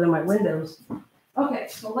overloaded in my windows. Okay,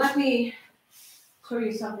 so let me show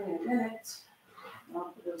you something in a minute. I'll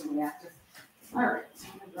put those in the after. All right, so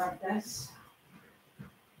I'm going to grab this.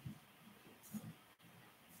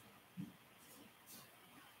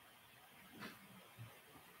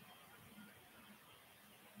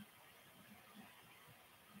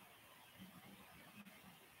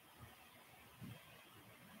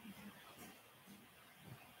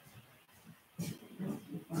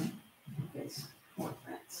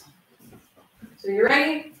 So you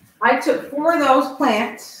ready? I took 4 of those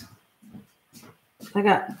plants. I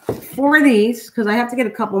got 4 of these because I have to get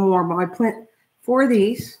a couple more, but I plant 4 of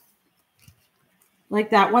these like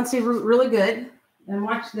that. Once they root really good, and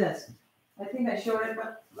watch this. I think I showed it,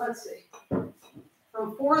 but let's see.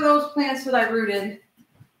 From 4 of those plants that I rooted,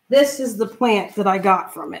 this is the plant that I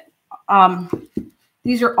got from it.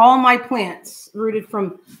 These are all my plants rooted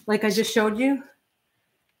from, like I just showed you.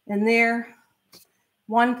 And there,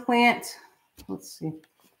 1 plant. Let's see.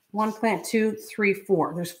 1 plant, 2, 3,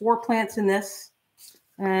 4. There's 4 plants in this.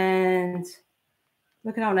 And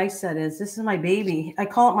look at how nice that is. This is my baby. I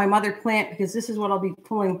call it my mother plant because this is what I'll be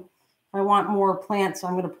pulling. If I want more plants,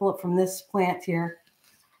 I'm going to pull it from this plant here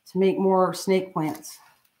to make more snake plants.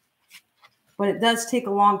 But it does take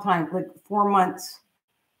a long time, like 4 months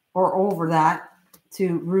or over that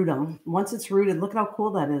to root them. Once it's rooted, look at how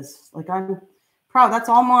cool that is. Like, I'm proud. That's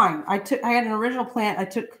all mine. I had an original plant. I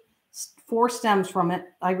took 4 stems from it.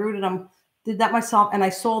 I rooted them, did that myself, and I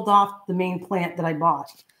sold off the main plant that I bought.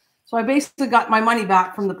 So I basically got my money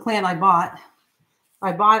back from the plant I bought.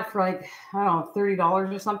 I bought it for like, I don't know,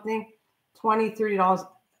 $30 or something, $20, $30,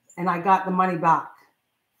 and I got the money back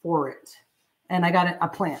for it. And I got a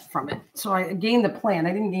plant from it. So I gained the plant.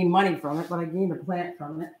 I didn't gain money from it, but I gained a plant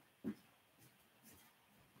from it.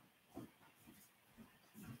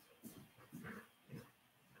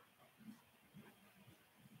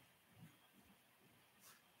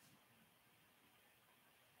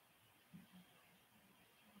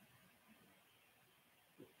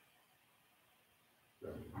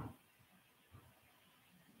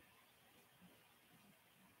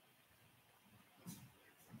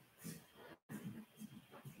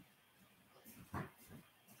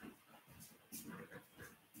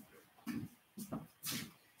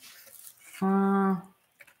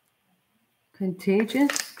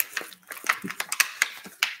 contagious.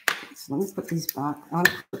 So let me put these back. I'll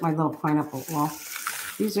put my little pineapple. Well,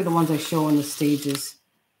 these are the ones I show in the stages.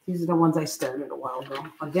 These are the ones I started a while ago.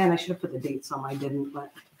 Again, I should have put the dates on. I didn't,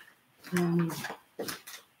 but back in the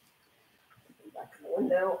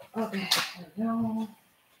window. Okay, there we go.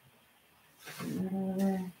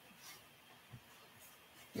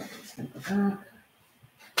 I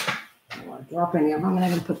don't want to drop any of them. I'm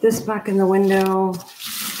going to put this back in the window.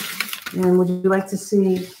 And would you like to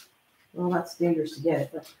see? Well, that's dangerous to get it,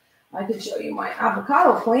 but I can show you my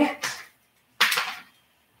avocado plant.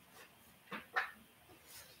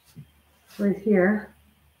 Right here.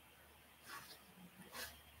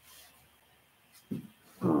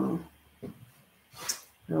 I don't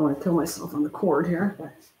want to kill myself on the cord here,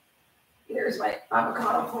 but here's my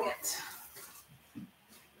avocado plant.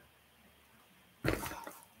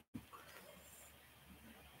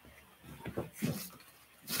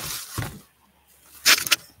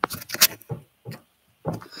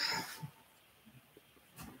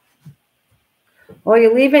 Oh,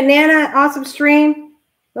 you leave it, Nana? Awesome stream.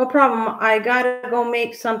 No problem. I gotta go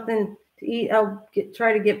make something to eat. I'll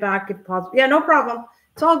try to get back if possible. Yeah, no problem.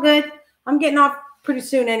 It's all good. I'm getting off pretty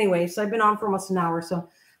soon anyway, so I've been on for almost an hour. So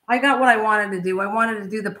I got what I wanted to do. I wanted to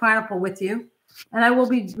do the pineapple with you, and I will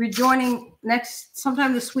be rejoining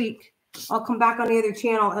sometime this week. I'll come back on the other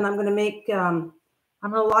channel, and I'm going to make. I'm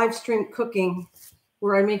going to live stream cooking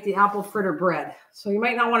where I make the apple fritter bread. So you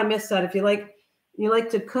might not want to miss that if you like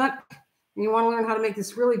to cook and you want to learn how to make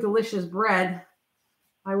this really delicious bread.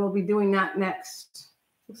 I will be doing that next.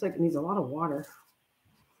 Looks like it needs a lot of water.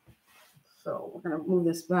 So we're going to move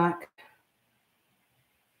this back.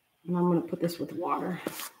 And I'm going to put this with water.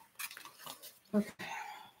 Okay.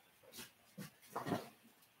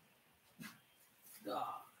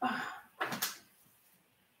 I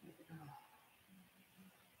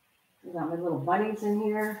got my little bunnies in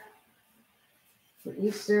here for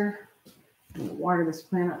Easter. I'm going to water this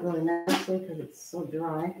plant out really nicely because it's so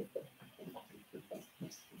dry.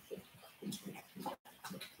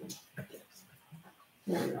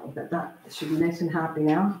 There we go. That should be nice and happy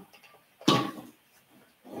now.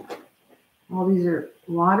 All these are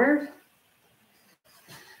watered.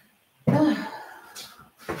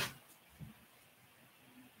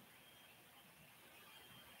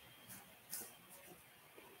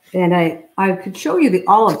 And I could show you the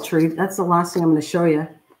olive tree. That's the last thing I'm going to show you.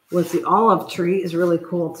 Was the olive tree is really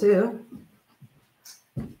cool too.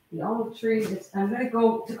 The olive tree is, I'm going to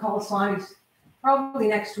go to Colasani's probably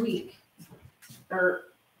next week or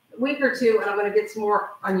a week or two, and I'm going to get some more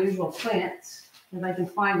unusual plants if I can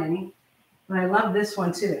find any. But I love this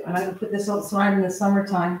one too. And I'm going to put this outside in the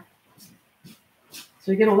summertime.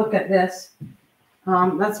 So you get a look at this.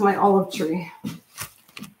 That's my olive tree.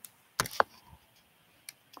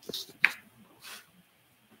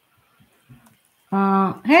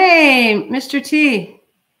 Hey, Mr. T.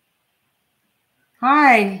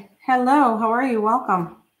 Hi. Hello. How are you?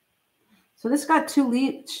 Welcome. So this got 2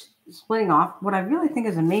 leaves splitting off. What I really think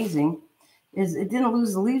is amazing is it didn't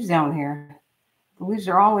lose the leaves down here. The leaves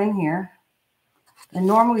are all in here. And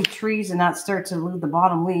normally trees and that start to lose the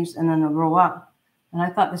bottom leaves and then they'll grow up. And I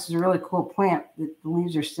thought this is a really cool plant that the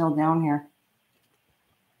leaves are still down here.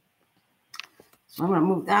 So I'm going to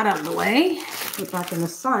move that out of the way. Put it back in the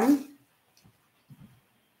sun.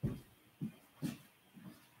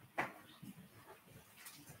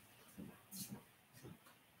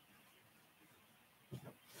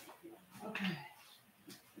 Okay.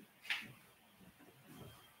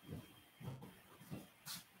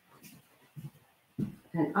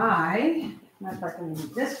 And matter of fact, I'm going to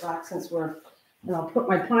move this back since and I'll put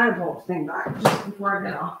my pineapple thing back just before I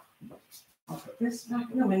get off. I'll put this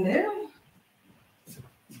back in the window.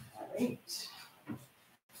 All right.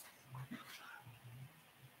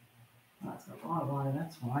 That's a lot of water,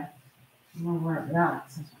 that's why. I'm going to work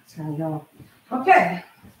that since it's going to go. Okay.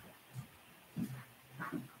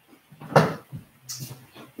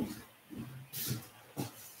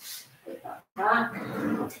 Put that back.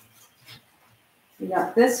 We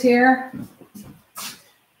got this here.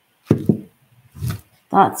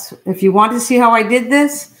 If you want to see how I did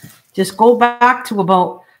this, just go back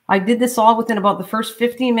to I did this all within about the first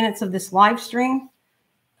 15 minutes of this live stream.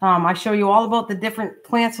 I show you all about the different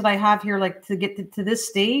plants that I have here, like to get to this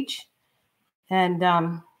stage. And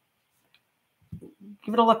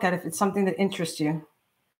give it a look at if it's something that interests you.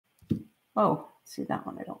 Oh, see that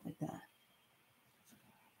one? I don't like that.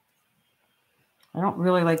 I don't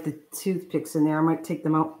really like the toothpicks in there. I might take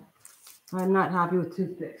them out. I'm not happy with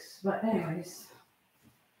toothpicks. But anyways,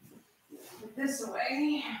 put this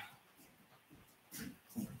away.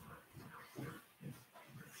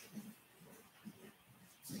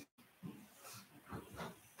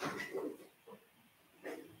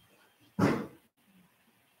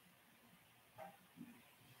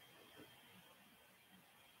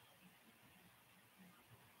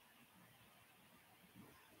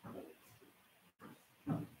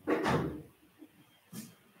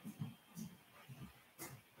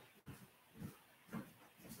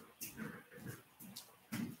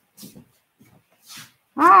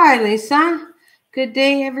 Hi, Lisa. Good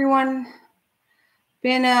day, everyone.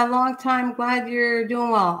 Been a long time. Glad you're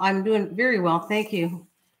doing well. I'm doing very well. Thank you.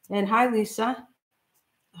 And hi, Lisa.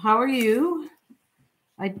 How are you?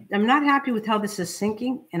 I'm not happy with how this is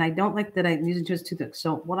sinking, and I don't like that I'm using just toothpicks.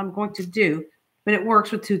 So what I'm going to do, but it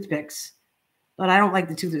works with toothpicks, but I don't like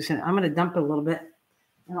the toothpicks in it. I'm going to dump it a little bit,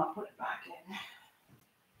 and I'll put it back in.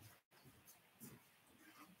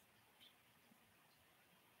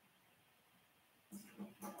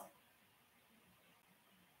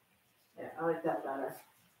 Yeah, I like that better.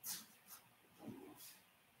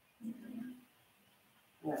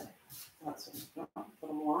 Yeah, that's a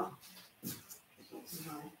little more.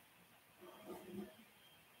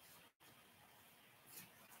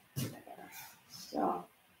 So, a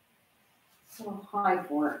little high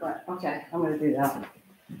for it, but okay, I'm going to do that.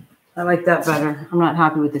 I like that better. I'm not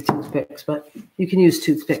happy with the toothpicks, but you can use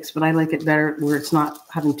toothpicks, but I like it better where it's not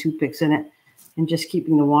having toothpicks in it and just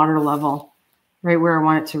keeping the water level right where I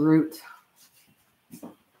want it to root.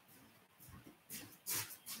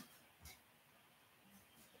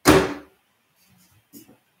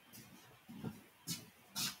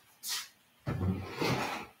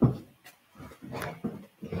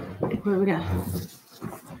 What do we got?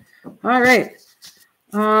 All right.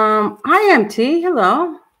 Hi, MT.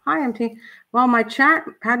 Hello. Hi, MT. Well, my chat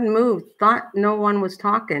hadn't moved. Thought no one was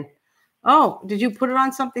talking. Oh, did you put it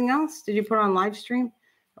on something else? Did you put it on live stream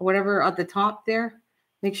or whatever at the top there?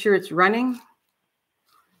 Make sure it's running.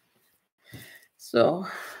 So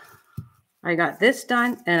I got this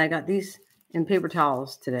done, and I got these in paper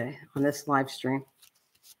towels today on this live stream.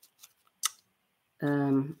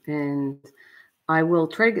 And I will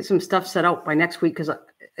try to get some stuff set out by next week because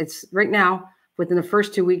it's right now within the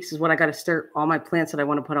first 2 weeks is what I got to start all my plants that I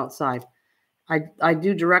want to put outside. I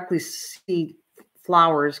do directly seed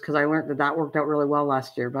flowers because I learned that worked out really well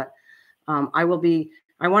last year. But I want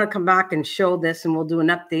to come back and show this, and we'll do an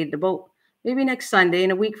update about maybe next Sunday.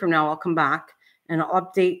 In a week from now, I'll come back and I'll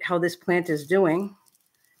update how this plant is doing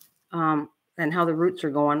and how the roots are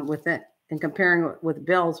going with it and comparing it with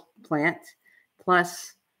Bill's plant.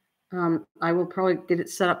 Plus, I will probably get it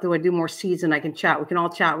set up that I do more seeds and I can chat. We can all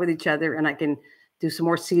chat with each other and I can do some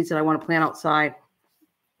more seeds that I want to plant outside.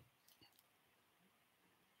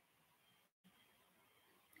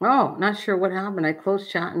 Oh, not sure what happened. I closed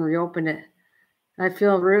chat and reopened it. I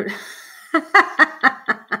feel rude.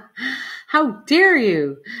 How dare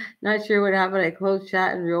you? Not sure what happened. I closed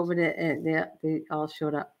chat and reopened it and they all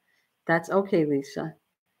showed up. That's okay, Lisa.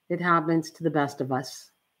 It happens to the best of us.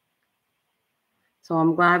 So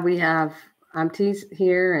I'm glad we have Aunties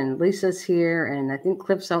here and Lisa's here, and I think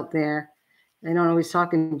Cliff's out there. I don't know, he's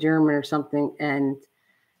talking German or something. And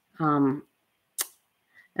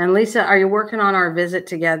Lisa, are you working on our visit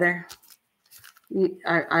together?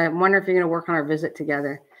 I wonder if you're going to work on our visit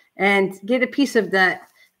together and get a piece of that.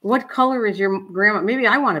 What color is your grandma? Maybe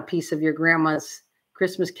I want a piece of your grandma's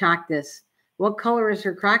Christmas cactus. What color is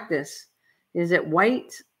her cactus? Is it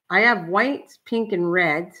white? I have white, pink, and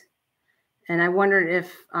red. And I wondered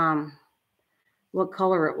if, what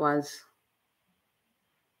color it was.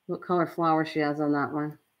 What color flower she has on that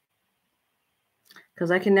one.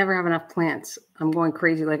 Because I can never have enough plants. I'm going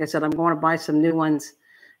crazy. Like I said, I'm going to buy some new ones.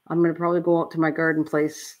 I'm going to probably go out to my garden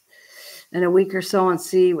place in a week or so and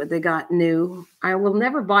see what they got new. I will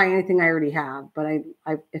never buy anything I already have, but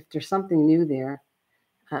if there's something new there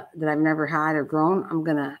that I've never had or grown, I'm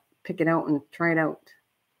going to pick it out and try it out.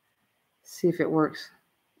 See if it works.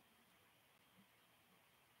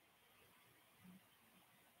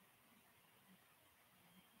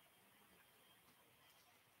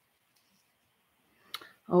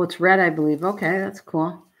 Oh, it's red, I believe. Okay, that's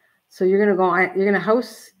cool. So you're going to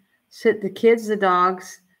sit the kids, the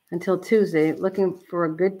dogs until Tuesday, looking for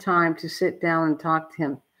a good time to sit down and talk to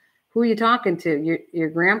him. Who are you talking to? Your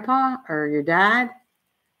grandpa or your dad?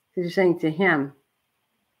 Because you're saying to him.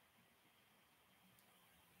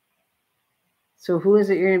 So who is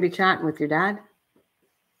it you're going to be chatting with? Your dad?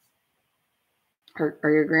 Or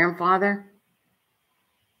your grandfather?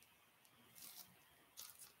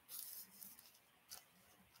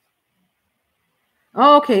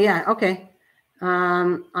 Oh, okay, yeah, okay.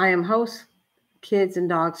 I am host, kids and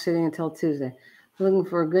dogs sitting until Tuesday. Looking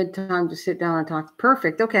for a good time to sit down and talk.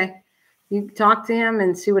 Perfect. Okay. You talk to him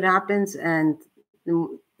and see what happens. And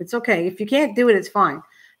it's okay. If you can't do it, it's fine.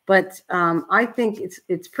 But I think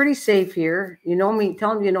it's pretty safe here. You know me,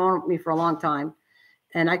 tell him you know me for a long time.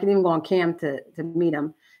 And I can even go on cam to meet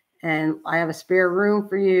him. And I have a spare room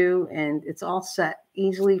for you. And it's all set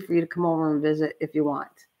easily for you to come over and visit if you want.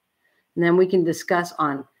 And then we can discuss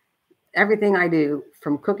on everything I do,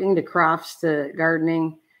 from cooking to crafts to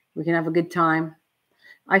gardening. We can have a good time.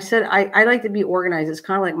 I said I like to be organized. It's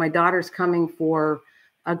kind of like my daughter's coming for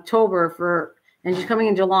October and she's coming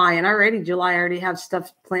in July, and July I already have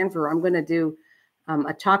stuff planned for her. I'm going to do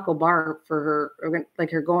a taco bar for her, like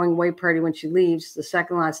her going away party when she leaves the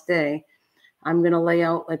second last day. I'm going to lay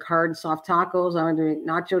out like hard and soft tacos. I'm going to do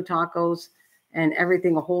nacho tacos and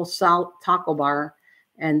everything, a whole taco bar.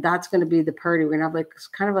 And that's going to be the party. We're going to have like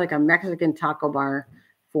kind of like a Mexican taco bar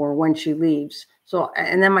for when she leaves. So,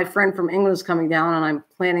 and then my friend from England is coming down, and I'm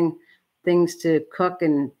planning things to cook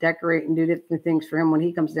and decorate and do different things for him when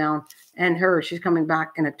he comes down. And she's coming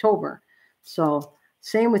back in October. So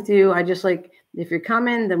same with you. I just like, if you're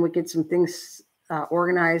coming, then we get some things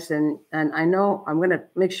organized, and I know I'm going to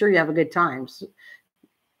make sure you have a good time.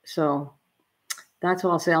 So that's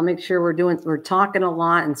what I'll say. I'll make sure we're talking a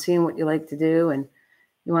lot and seeing what you like to do, and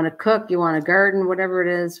you want to cook, you want to garden, whatever it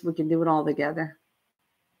is, we can do it all together.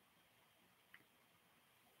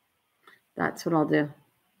 That's what I'll do.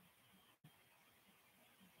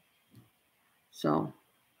 So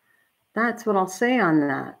that's what I'll say on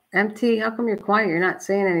that. MT, how come you're quiet? You're not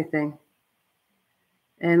saying anything.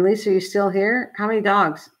 And Lisa, are you still here? How many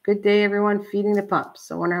dogs? Good day, everyone. Feeding the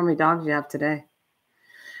pups. I wonder how many dogs you have today.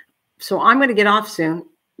 So I'm going to get off soon.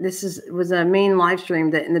 This was a main live stream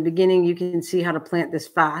that in the beginning you can see how to plant this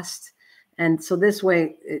fast. And so this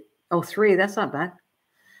way, 3, that's not bad.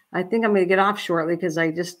 I think I'm going to get off shortly because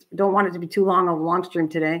I just don't want it to be too long of a long stream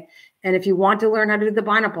today. And if you want to learn how to do the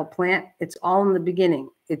pineapple plant, it's all in the beginning.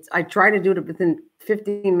 I try to do it within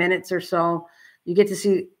 15 minutes or so. You get to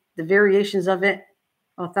see the variations of it.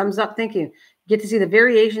 Oh, thumbs up. Thank you. Get to see the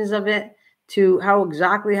variations of it to how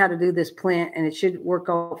to do this plant, and it should work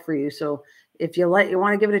out for you. So if you want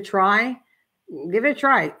to give it a try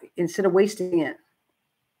instead of wasting it.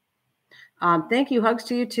 Thank you. Hugs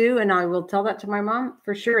to you too. And I will tell that to my mom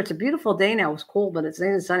for sure. It's a beautiful day now. It's cold, but it's nice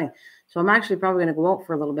and sunny. So I'm actually probably going to go out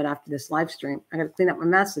for a little bit after this live stream. I got to clean up my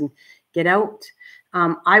mess and get out.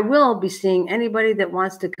 I will be seeing anybody that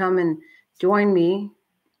wants to come and join me.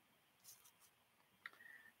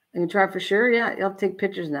 You can try for sure. Yeah, you'll take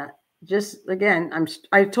pictures of that. Just again,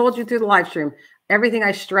 I told you through the live stream, everything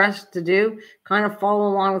I stress to do, kind of follow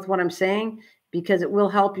along with what I'm saying, because it will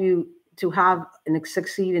help you to have and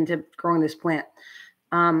succeed into growing this plant.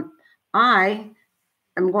 I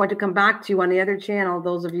am going to come back to you on the other channel,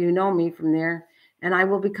 those of you who know me from there, and I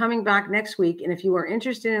will be coming back next week. And if you are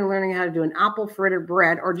interested in learning how to do an apple fritter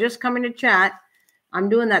bread or just coming to chat, I'm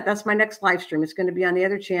doing that. That's my next live stream. It's going to be on the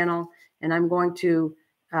other channel, and I'm going to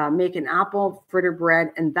make an apple fritter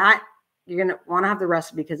bread, and that you're going to want to have the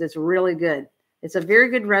recipe because it's really good. It's a very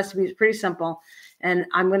good recipe. It's pretty simple. And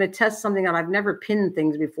I'm going to test something out. I've never pinned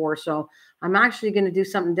things before. So I'm actually going to do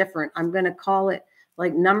something different. I'm going to call it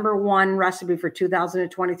like #1 recipe for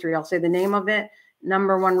 2023. I'll say the name of it,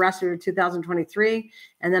 #1 recipe for 2023.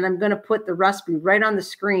 And then I'm going to put the recipe right on the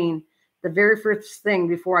screen. The very first thing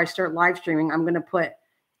before I start live streaming, I'm going to put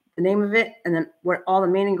the name of it and then what all the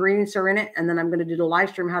main ingredients are in it. And then I'm going to do the live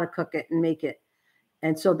stream, how to cook it and make it.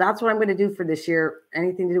 And so that's what I'm going to do for this year.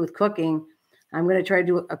 Anything to do with cooking, I'm going to try to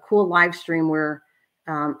do a cool live stream where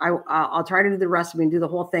I'll try to do the recipe and do the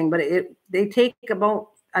whole thing, but they take about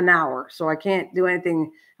an hour. So I can't do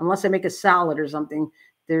anything unless I make a salad or something.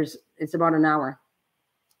 It's about an hour.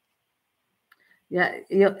 Yeah.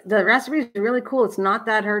 The recipe is really cool. It's not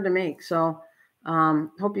that hard to make. So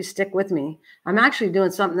hope you stick with me. I'm actually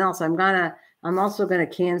doing something else. I'm also going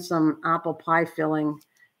to can some apple pie filling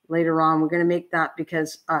later on. We're going to make that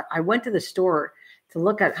because I went to the store to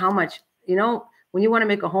look at how much, when you want to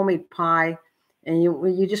make a homemade pie and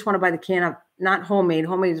you just want to buy the can of, not homemade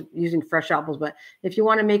is using fresh apples, but if you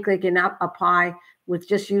want to make like a pie with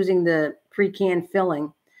just using the pre-canned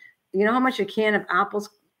filling, you know how much a can of apples?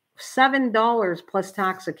 $7 plus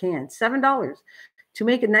tax a can. $7. To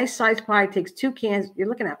make a nice size pie, it takes 2 cans. You're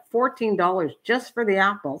looking at $14 just for the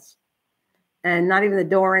apples and not even the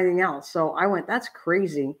dough or anything else. So I went, that's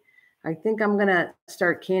crazy. I think I'm going to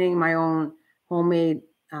start canning my own homemade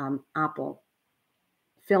apple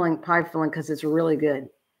pie filling because it's really good.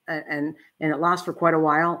 And it lasts for quite a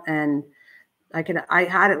while. And I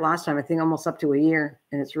had it last time, I think almost up to a year,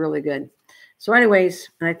 and it's really good. So anyways,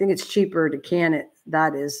 and I think it's cheaper to can it,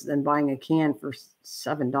 that is, than buying a can for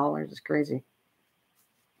 $7. It's crazy.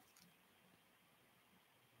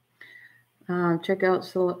 Check out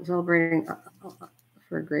celebrating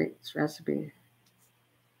for a great recipe.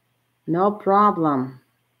 No problem.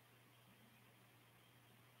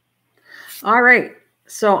 All right.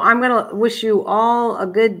 So I'm going to wish you all a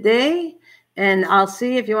good day, and I'll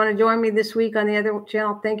see if you want to join me this week on the other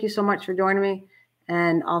channel. Thank you so much for joining me,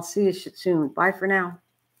 and I'll see you soon. Bye for now.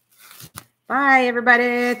 Bye,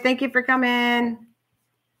 everybody. Thank you for coming.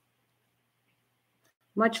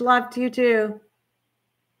 Much love to you too.